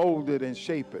mold it and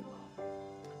shape it.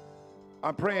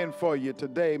 I'm praying for you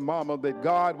today, Mama, that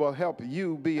God will help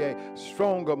you be a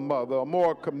stronger mother, a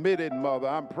more committed mother.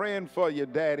 I'm praying for you,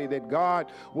 Daddy, that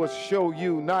God will show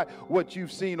you not what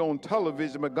you've seen on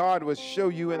television, but God will show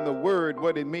you in the Word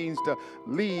what it means to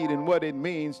lead and what it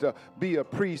means to be a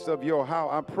priest of your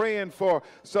house. I'm praying for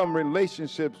some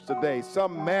relationships today.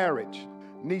 Some marriage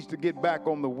needs to get back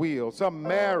on the wheel. Some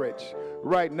marriage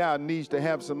right now needs to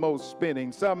have some more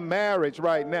spinning. Some marriage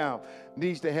right now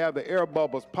needs to have the air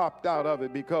bubbles popped out of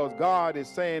it, because God is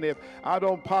saying, if I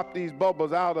don't pop these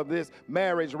bubbles out of this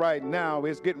marriage right now,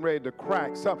 it's getting ready to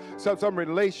crack. Some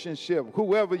relationship,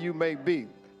 whoever you may be.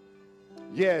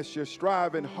 Yes, you're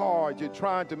striving hard. You're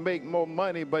trying to make more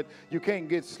money, but you can't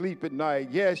get sleep at night.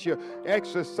 Yes, you're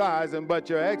exercising, but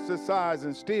your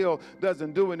exercising still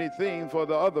doesn't do anything for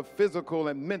the other physical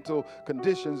and mental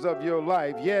conditions of your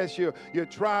life. Yes, you're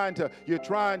trying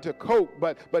to cope,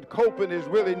 but coping is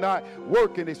really not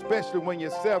working, especially when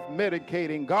you're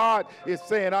self-medicating. God is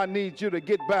saying, I need you to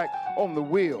get back on the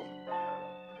wheel.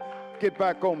 get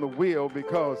back on the wheel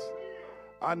because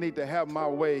I need to have my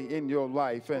way in your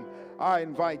life. And I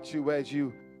invite you, as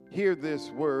you hear this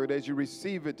word, as you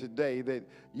receive it today, that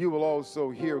you will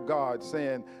also hear God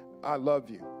saying, I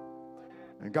love you.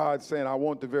 And God saying, I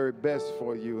want the very best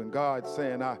for you. And God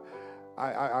saying,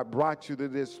 I brought you to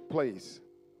this place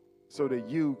so that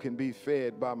you can be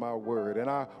fed by my word. And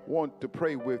I want to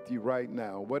pray with you right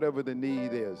now, whatever the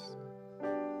need is,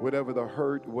 whatever the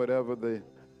hurt, whatever the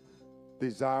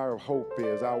desire of hope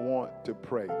is, I want to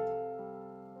pray.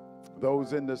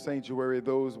 Those in the sanctuary,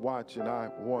 those watching, I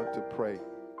want to pray.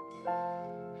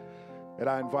 And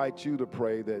I invite you to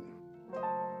pray that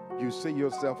you see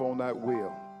yourself on that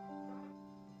wheel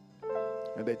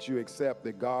and that you accept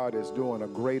that God is doing a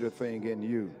greater thing in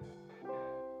you.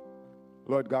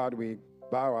 Lord God, we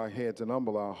bow our heads and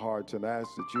humble our hearts and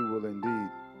ask that you will indeed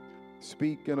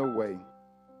speak in a way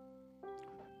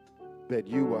that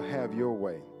you will have your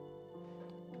way.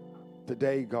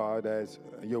 Today, God, as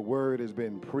your word has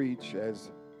been preached,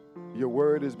 as your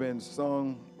word has been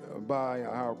sung by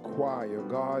our choir,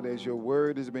 God, as your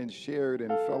word has been shared in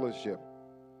fellowship,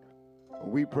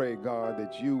 we pray, God,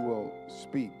 that you will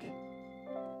speak.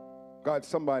 God,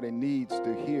 somebody needs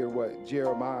to hear what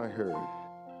Jeremiah heard.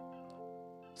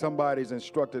 Somebody's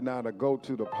instructed now to go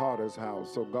to the potter's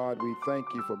house. So, God, we thank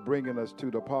you for bringing us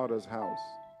to the potter's house.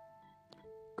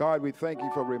 God, we thank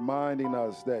you for reminding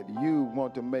us that you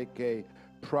want to make a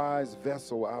prized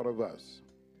vessel out of us.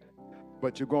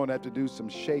 But you're going to have to do some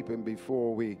shaping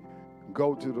before we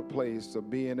go to the place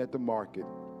of being at the market.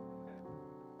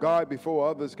 God, before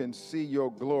others can see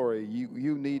your glory,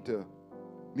 you need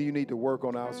to work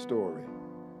on our story.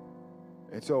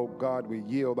 And so, God, we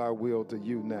yield our will to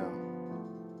you now.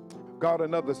 God,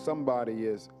 another somebody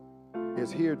is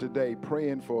here today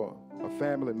praying for a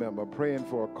family member, praying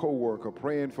for a coworker,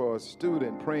 praying for a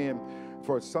student, praying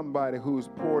for somebody who's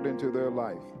poured into their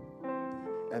life.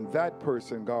 And that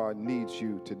person, God, needs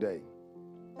you today.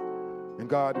 And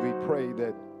God, we pray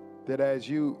that as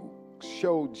you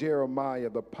showed Jeremiah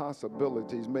the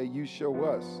possibilities, may you show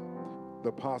us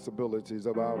the possibilities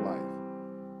of our life.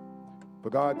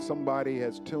 But God, somebody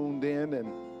has tuned in,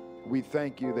 and we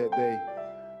thank you that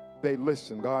they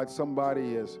listen. God,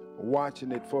 somebody is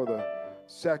watching it for the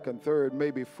second, third,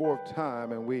 maybe fourth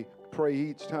time, and we pray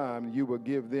each time you will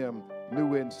give them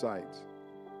new insights.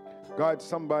 God,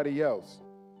 somebody else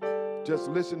just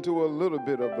listen to a little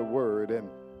bit of the word, and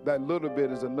that little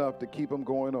bit is enough to keep them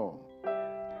going on.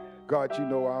 God, you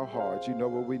know our hearts, you know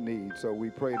what we need, so we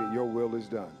pray that your will is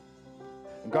done.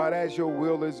 And God, as your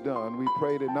will is done, we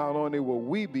pray that not only will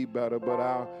we be better,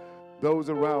 but those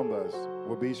around us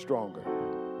will be stronger.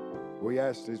 We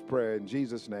ask this prayer in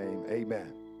Jesus' name,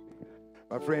 amen.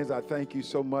 My friends, I thank you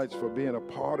so much for being a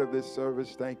part of this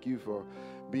service. Thank you for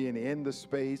being in the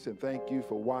space, and thank you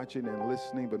for watching and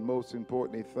listening. But most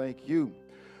importantly, thank you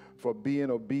for being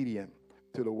obedient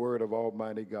to the word of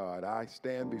Almighty God. I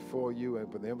stand before you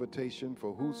and for the invitation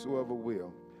for whosoever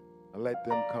will, let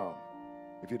them come.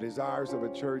 If you're desirous of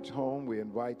a church home, we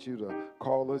invite you to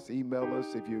call us, email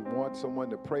us. If you want someone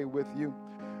to pray with you,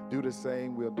 do the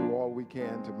same. We'll do all we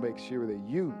can to make sure that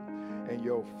you and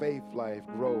your faith life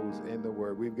grows in the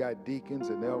word. We've got deacons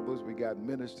and elders. We got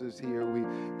ministers here. We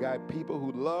got people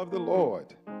who love the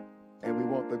Lord, and we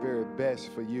want the very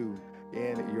best for you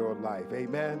in your life.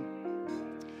 Amen.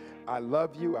 I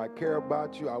love you. I care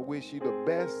about you. I wish you the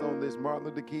best on this Martin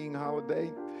Luther King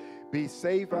holiday. Be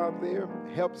safe out there.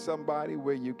 Help somebody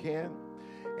where you can.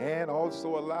 And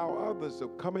also allow others to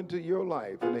come into your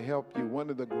life and to help you. One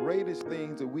of the greatest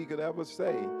things that we could ever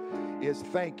say is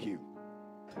thank you.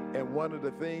 And one of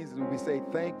the things that we say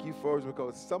thank you for is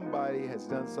because somebody has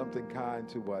done something kind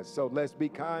to us. So let's be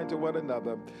kind to one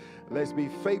another. Let's be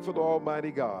faithful to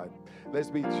Almighty God. Let's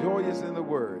be joyous in the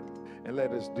word. And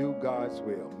let us do God's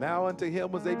will. Now unto him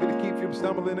who's able to keep you from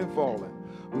stumbling and falling,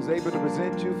 who's able to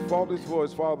present you faultless for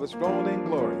his Father's throne in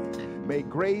glory. May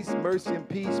grace, mercy, and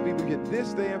peace be with you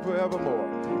this day and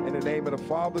forevermore. In the name of the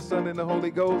Father, Son, and the Holy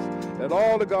Ghost, let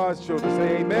all of God's children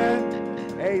say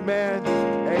amen, amen,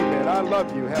 amen. I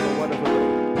love you. Have a wonderful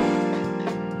day.